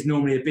spear is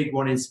normally a big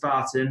one in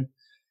Spartan.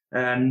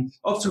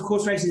 Obstacle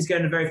course racing is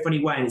going in a very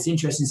funny way, and it's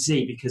interesting to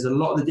see because a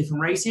lot of the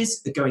different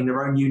races are going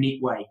their own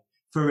unique way.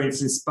 For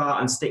instance,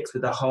 Spartan sticks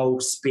with the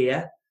whole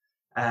spear,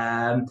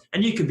 and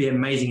you can be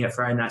amazing at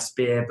throwing that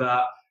spear,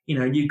 but you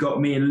know, you got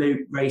me and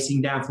Luke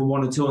racing down for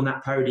 1 or 2 on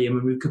that podium,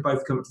 and we could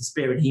both come up to the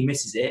spear and he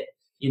misses it.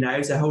 You know,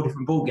 it's a whole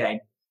different ball game.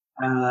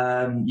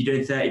 You're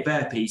doing 30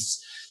 burpees.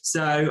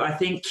 So I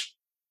think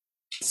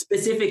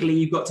specifically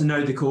you've got to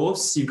know the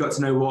course. You've got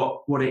to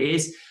know what it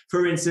is.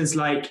 For instance,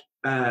 like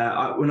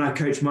when I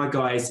coach my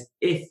guys,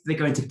 if they're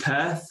going to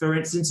Perth, for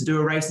instance, to do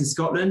a race in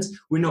Scotland,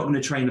 we're not going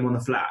to train them on the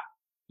flat.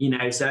 You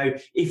know, so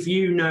if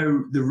you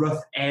know the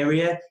rough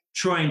area,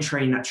 try and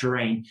train that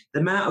terrain.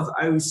 The amount of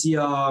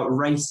OCR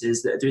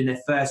racers that are doing their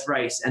first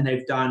race and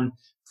they've done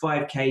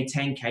 5K,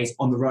 10Ks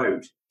on the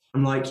road,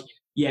 I'm like,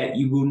 yeah,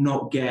 you will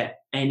not get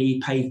any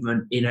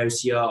pavement in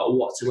OCR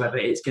whatsoever.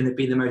 It's going to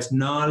be the most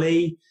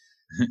gnarly,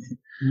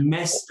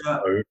 messed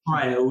up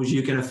trails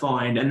you're going to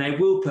find. And they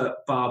will put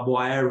barbed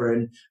wire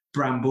and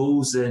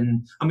brambles.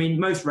 And I mean,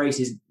 most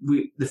races,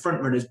 the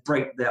front runners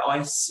break their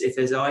ice if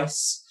there's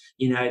ice.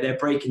 They're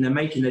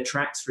making the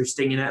tracks through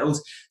stinging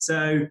nettles.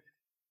 So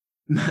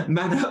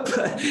man up.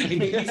 Do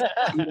you know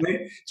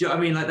what I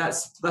mean? Like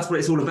that's what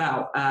it's all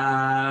about.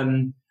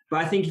 But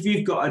I think if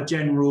you've got a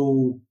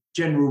general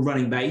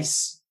running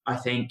base, I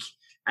think,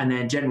 and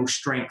then general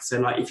strength, so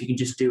like if you can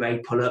just do a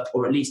pull up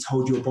or at least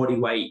hold your body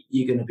weight,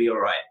 you're going to be all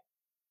right.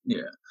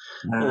 Yeah.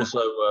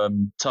 Also,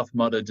 Tough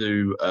Mudder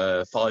do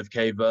a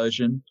 5K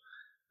version,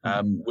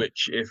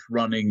 which if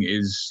running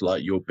is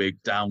like your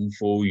big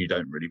downfall, you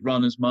don't really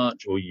run as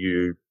much, or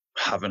you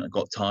haven't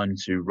got time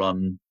to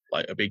run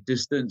like a big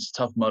distance,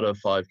 Tough Mudder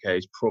 5K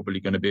is probably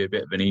going to be a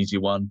bit of an easy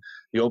one.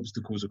 The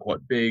obstacles are quite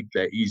big,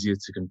 they're easier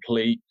to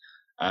complete,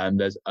 and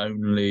there's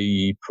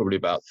only probably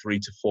about 3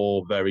 to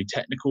 4 very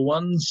technical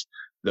ones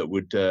that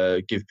would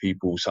give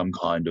people some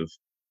kind of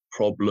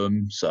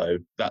problem. So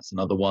that's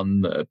another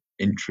one that an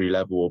entry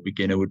level or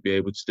beginner would be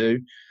able to do.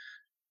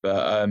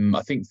 But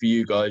I think for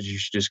you guys, you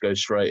should just go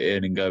straight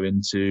in and go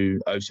into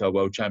OCR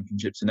World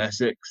Championships in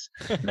Essex,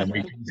 and then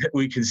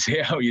we can see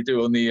how you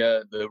do on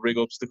the rig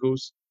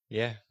obstacles.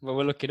 Yeah, well,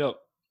 we'll look it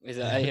up. Is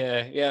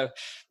it yeah,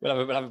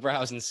 we'll have a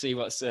browse and see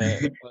what's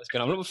going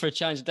on. I'm looking for a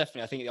challenge,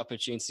 definitely. I think the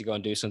opportunity to go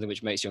and do something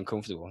which makes you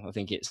uncomfortable. I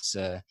think it's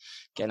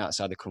getting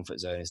outside the comfort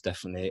zone is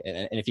definitely,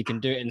 and if you can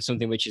do it in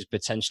something which is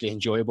potentially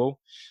enjoyable,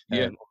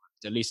 at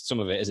least some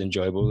of it is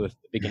enjoyable, the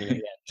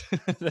beginning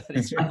and the end.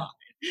 It's fine.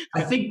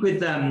 I think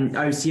with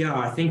OCR,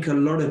 I think a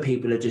lot of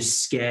people are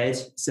just scared.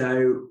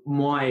 So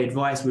my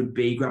advice would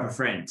be grab a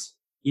friend.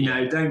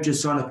 Don't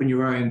just sign up on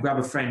your own. Grab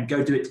a friend,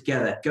 go do it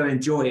together, go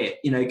enjoy it.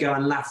 Go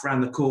and laugh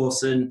around the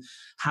course and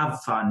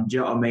have fun. Do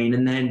you know what I mean?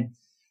 And then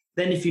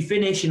if you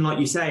finish, and like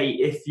you say,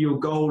 if your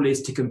goal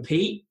is to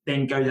compete,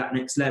 then go that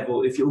next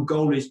level. If your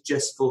goal is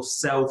just for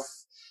self,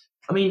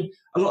 I mean,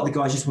 a lot of the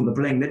guys just want the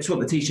bling. They just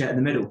want the t-shirt in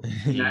the middle.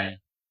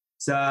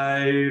 So,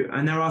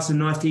 and there are some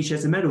nice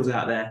t-shirts and medals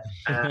out there.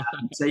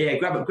 So yeah,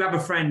 grab a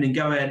friend and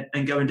go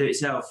and do it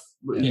yourself.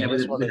 With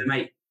a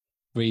mate.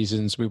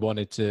 Reasons we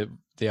wanted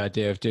the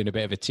idea of doing a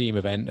bit of a team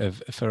event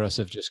for us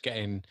of just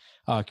getting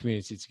our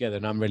community together,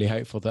 and I'm really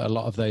hopeful that a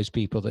lot of those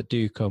people that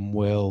do come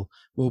will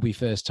be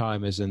first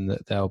timers, and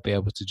that they'll be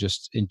able to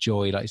just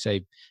enjoy, like you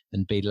say,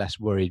 and be less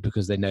worried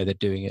because they know they're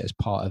doing it as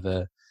part of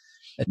a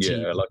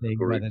team thing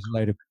where there's a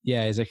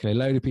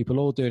load of people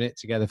all doing it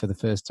together for the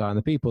first time.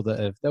 The people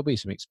there'll be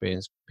some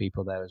experienced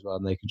people there as well,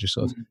 and they can just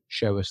sort of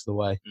show us the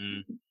way.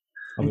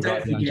 And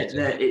don't forget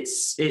that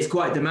it's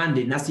quite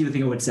demanding. That's the other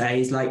thing I would say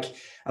is, like,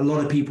 a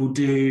lot of people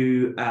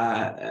do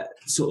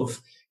sort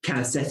of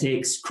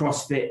calisthenics,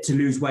 CrossFit to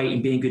lose weight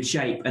and be in good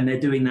shape, and they're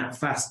doing that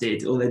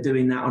fasted, or they're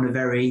doing that on a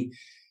very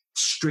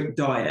strict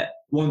diet.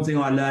 One thing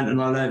I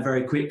learned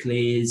very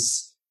quickly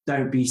is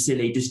don't be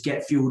silly. Just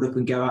get fueled up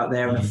and go out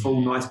there on a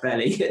full nice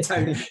belly.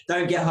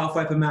 don't get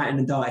halfway up a mountain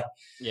and die.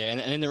 Yeah, and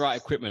in the right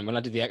equipment. When I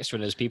did the extra,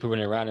 there's people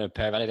running around in a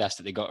pair of Adidas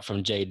that they got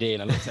from JD,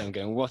 and I looked at them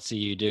going, "What are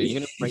you doing? You're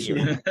going to break your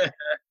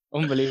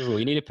unbelievable.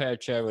 You need a pair of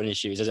trail running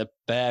shoes as a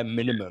bare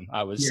minimum,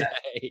 I would say."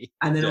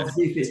 And then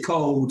obviously if it's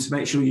cold,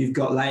 make sure you've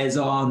got layers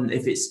on.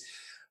 If it's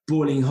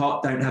boiling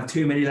hot, don't have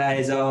too many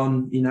layers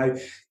on.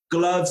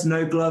 Gloves,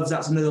 no gloves,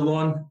 that's another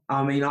one.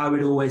 I mean, I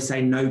would always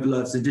say no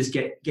gloves and just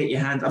get your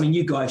hands. I mean,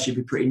 you guys should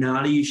be pretty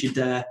gnarly. You should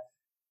without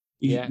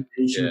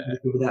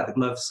the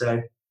gloves.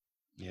 So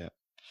yeah,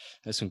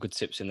 there's some good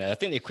tips in there. I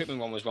think the equipment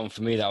one was one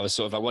for me that I was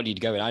sort of, I wanted to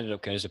go, and I ended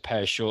up going as a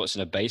pair of shorts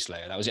and a base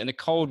layer. That was it. And the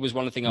cold was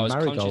one of the things I was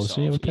conscious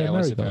of.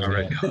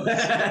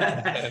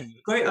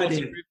 Great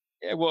idea.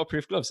 Yeah,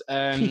 waterproof gloves.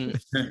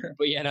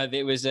 But yeah, no,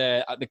 it was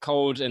the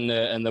cold and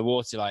the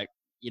water, like,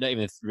 you don't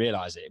even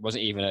realize it. It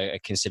wasn't even a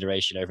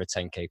consideration over a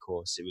 10K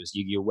course. It was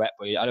you're wet,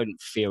 but I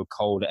didn't feel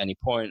cold at any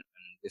point. And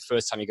the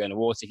first time you go in the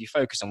water, if you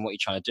focus on what you're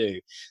trying to do,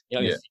 you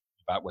don't even think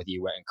about whether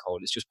you're wet and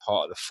cold. It's just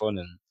part of the fun.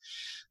 And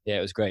yeah,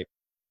 it was great.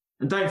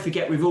 And don't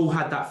forget, we've all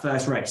had that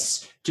first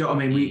race. Do you know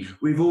what I mean?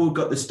 We've all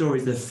got the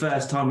stories the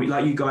first time,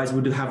 like you guys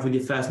would have with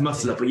your first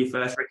muscle up or your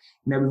first race.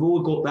 We've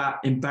all got that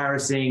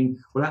embarrassing,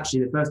 well,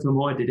 actually, the first time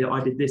I did it, I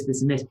did this,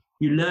 and this.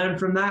 You learn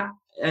from that.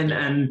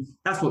 And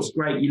that's what's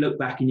great. You look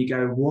back and you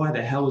go, why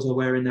the hell was I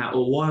wearing that?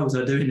 Or why was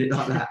I doing it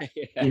like that?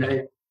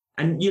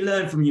 And you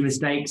learn from your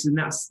mistakes, and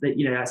that's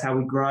how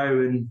we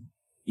grow. And,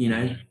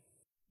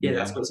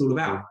 that's what it's all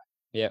about.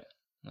 Yeah.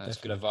 That's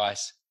good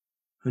advice.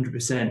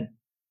 100%.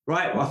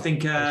 Right. Well, I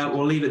think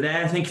we'll leave it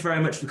there. Thank you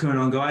very much for coming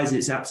on, guys.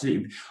 It's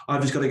absolutely,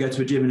 I've just got to go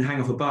to a gym and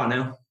hang off a bar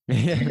now.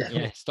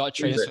 Start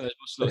training some of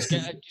those muscles.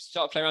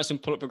 Start playing around some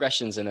pull-up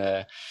progressions,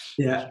 and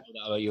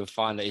you'll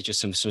find that it's just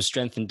some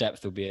strength and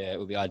depth will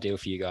be ideal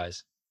for you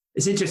guys.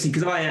 It's interesting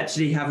because I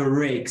actually have a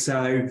rig,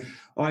 so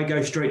I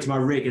go straight to my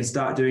rig and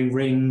start doing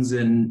rings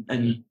and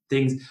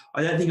things.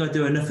 I don't think I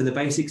do enough of the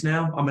basics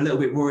now. I'm a little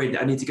bit worried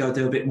that I need to go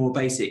do a bit more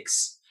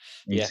basics.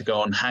 You need to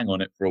go and hang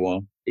on it for a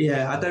while.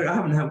 Yeah, I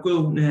haven't had.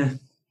 Well, no.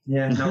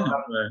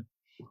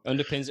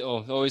 Underpins it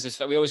all. We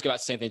always go back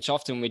to the same thing. It's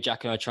often with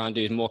Jack and I try and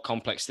do more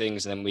complex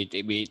things, and then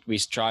we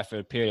strive for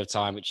a period of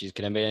time, which is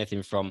going to be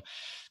anything from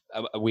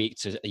a week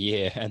to a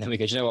year, and then we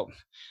go, you know what,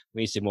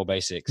 we need to do more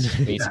basics,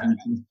 we need to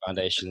do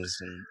foundations.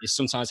 And it's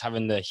sometimes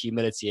having the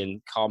humility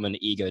and calm and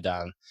ego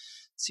down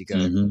to go,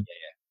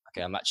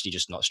 okay, I'm actually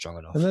just not strong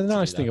enough. And the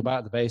nice thing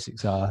about the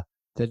basics are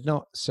they're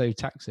not so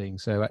taxing,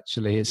 so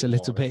actually it's a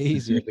little bit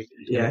easier, but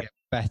you get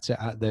better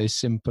at those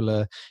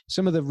simpler,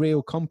 some of the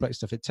real complex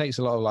stuff. It takes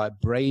a lot of like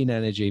brain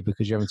energy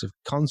because you're having to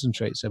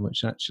concentrate so much,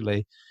 and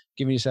actually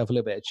giving yourself a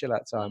little bit of chill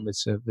out time with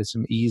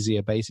some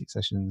easier basic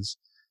sessions.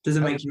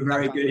 Doesn't make you a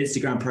very good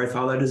Instagram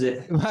profile though, does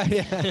it?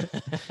 Yeah.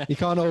 You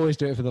can't always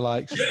do it for the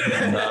likes.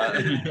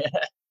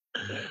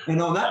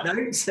 And on that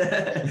note,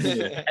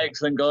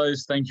 excellent,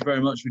 guys. Thank you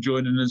very much for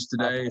joining us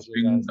today. It's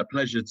been a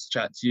pleasure to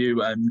chat to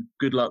you, and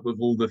good luck with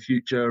all the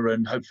future,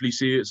 and hopefully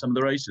see you at some of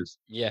the races.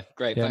 Yeah,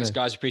 great. Thanks,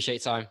 guys.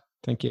 Appreciate your time.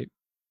 Thank you.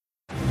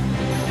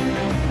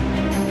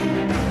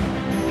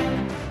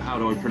 How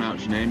do I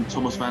pronounce your name?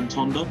 Thomas Van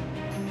Tonder?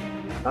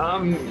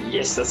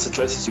 Yes, that's the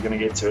closest you're going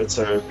to get to it.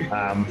 So,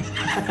 trust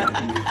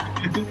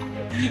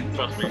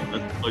me,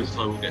 that's the closest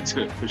I will get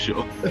to it for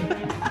sure.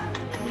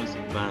 Thomas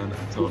Van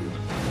Tonder.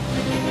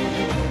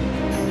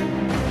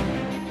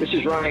 This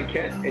is Ryan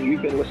Kent, and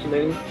you've been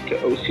listening to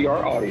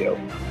OCR Audio.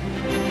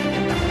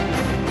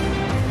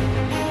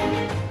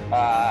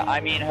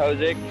 I'm Ian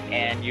Hozick,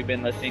 and you've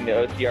been listening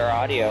to OCR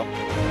Audio.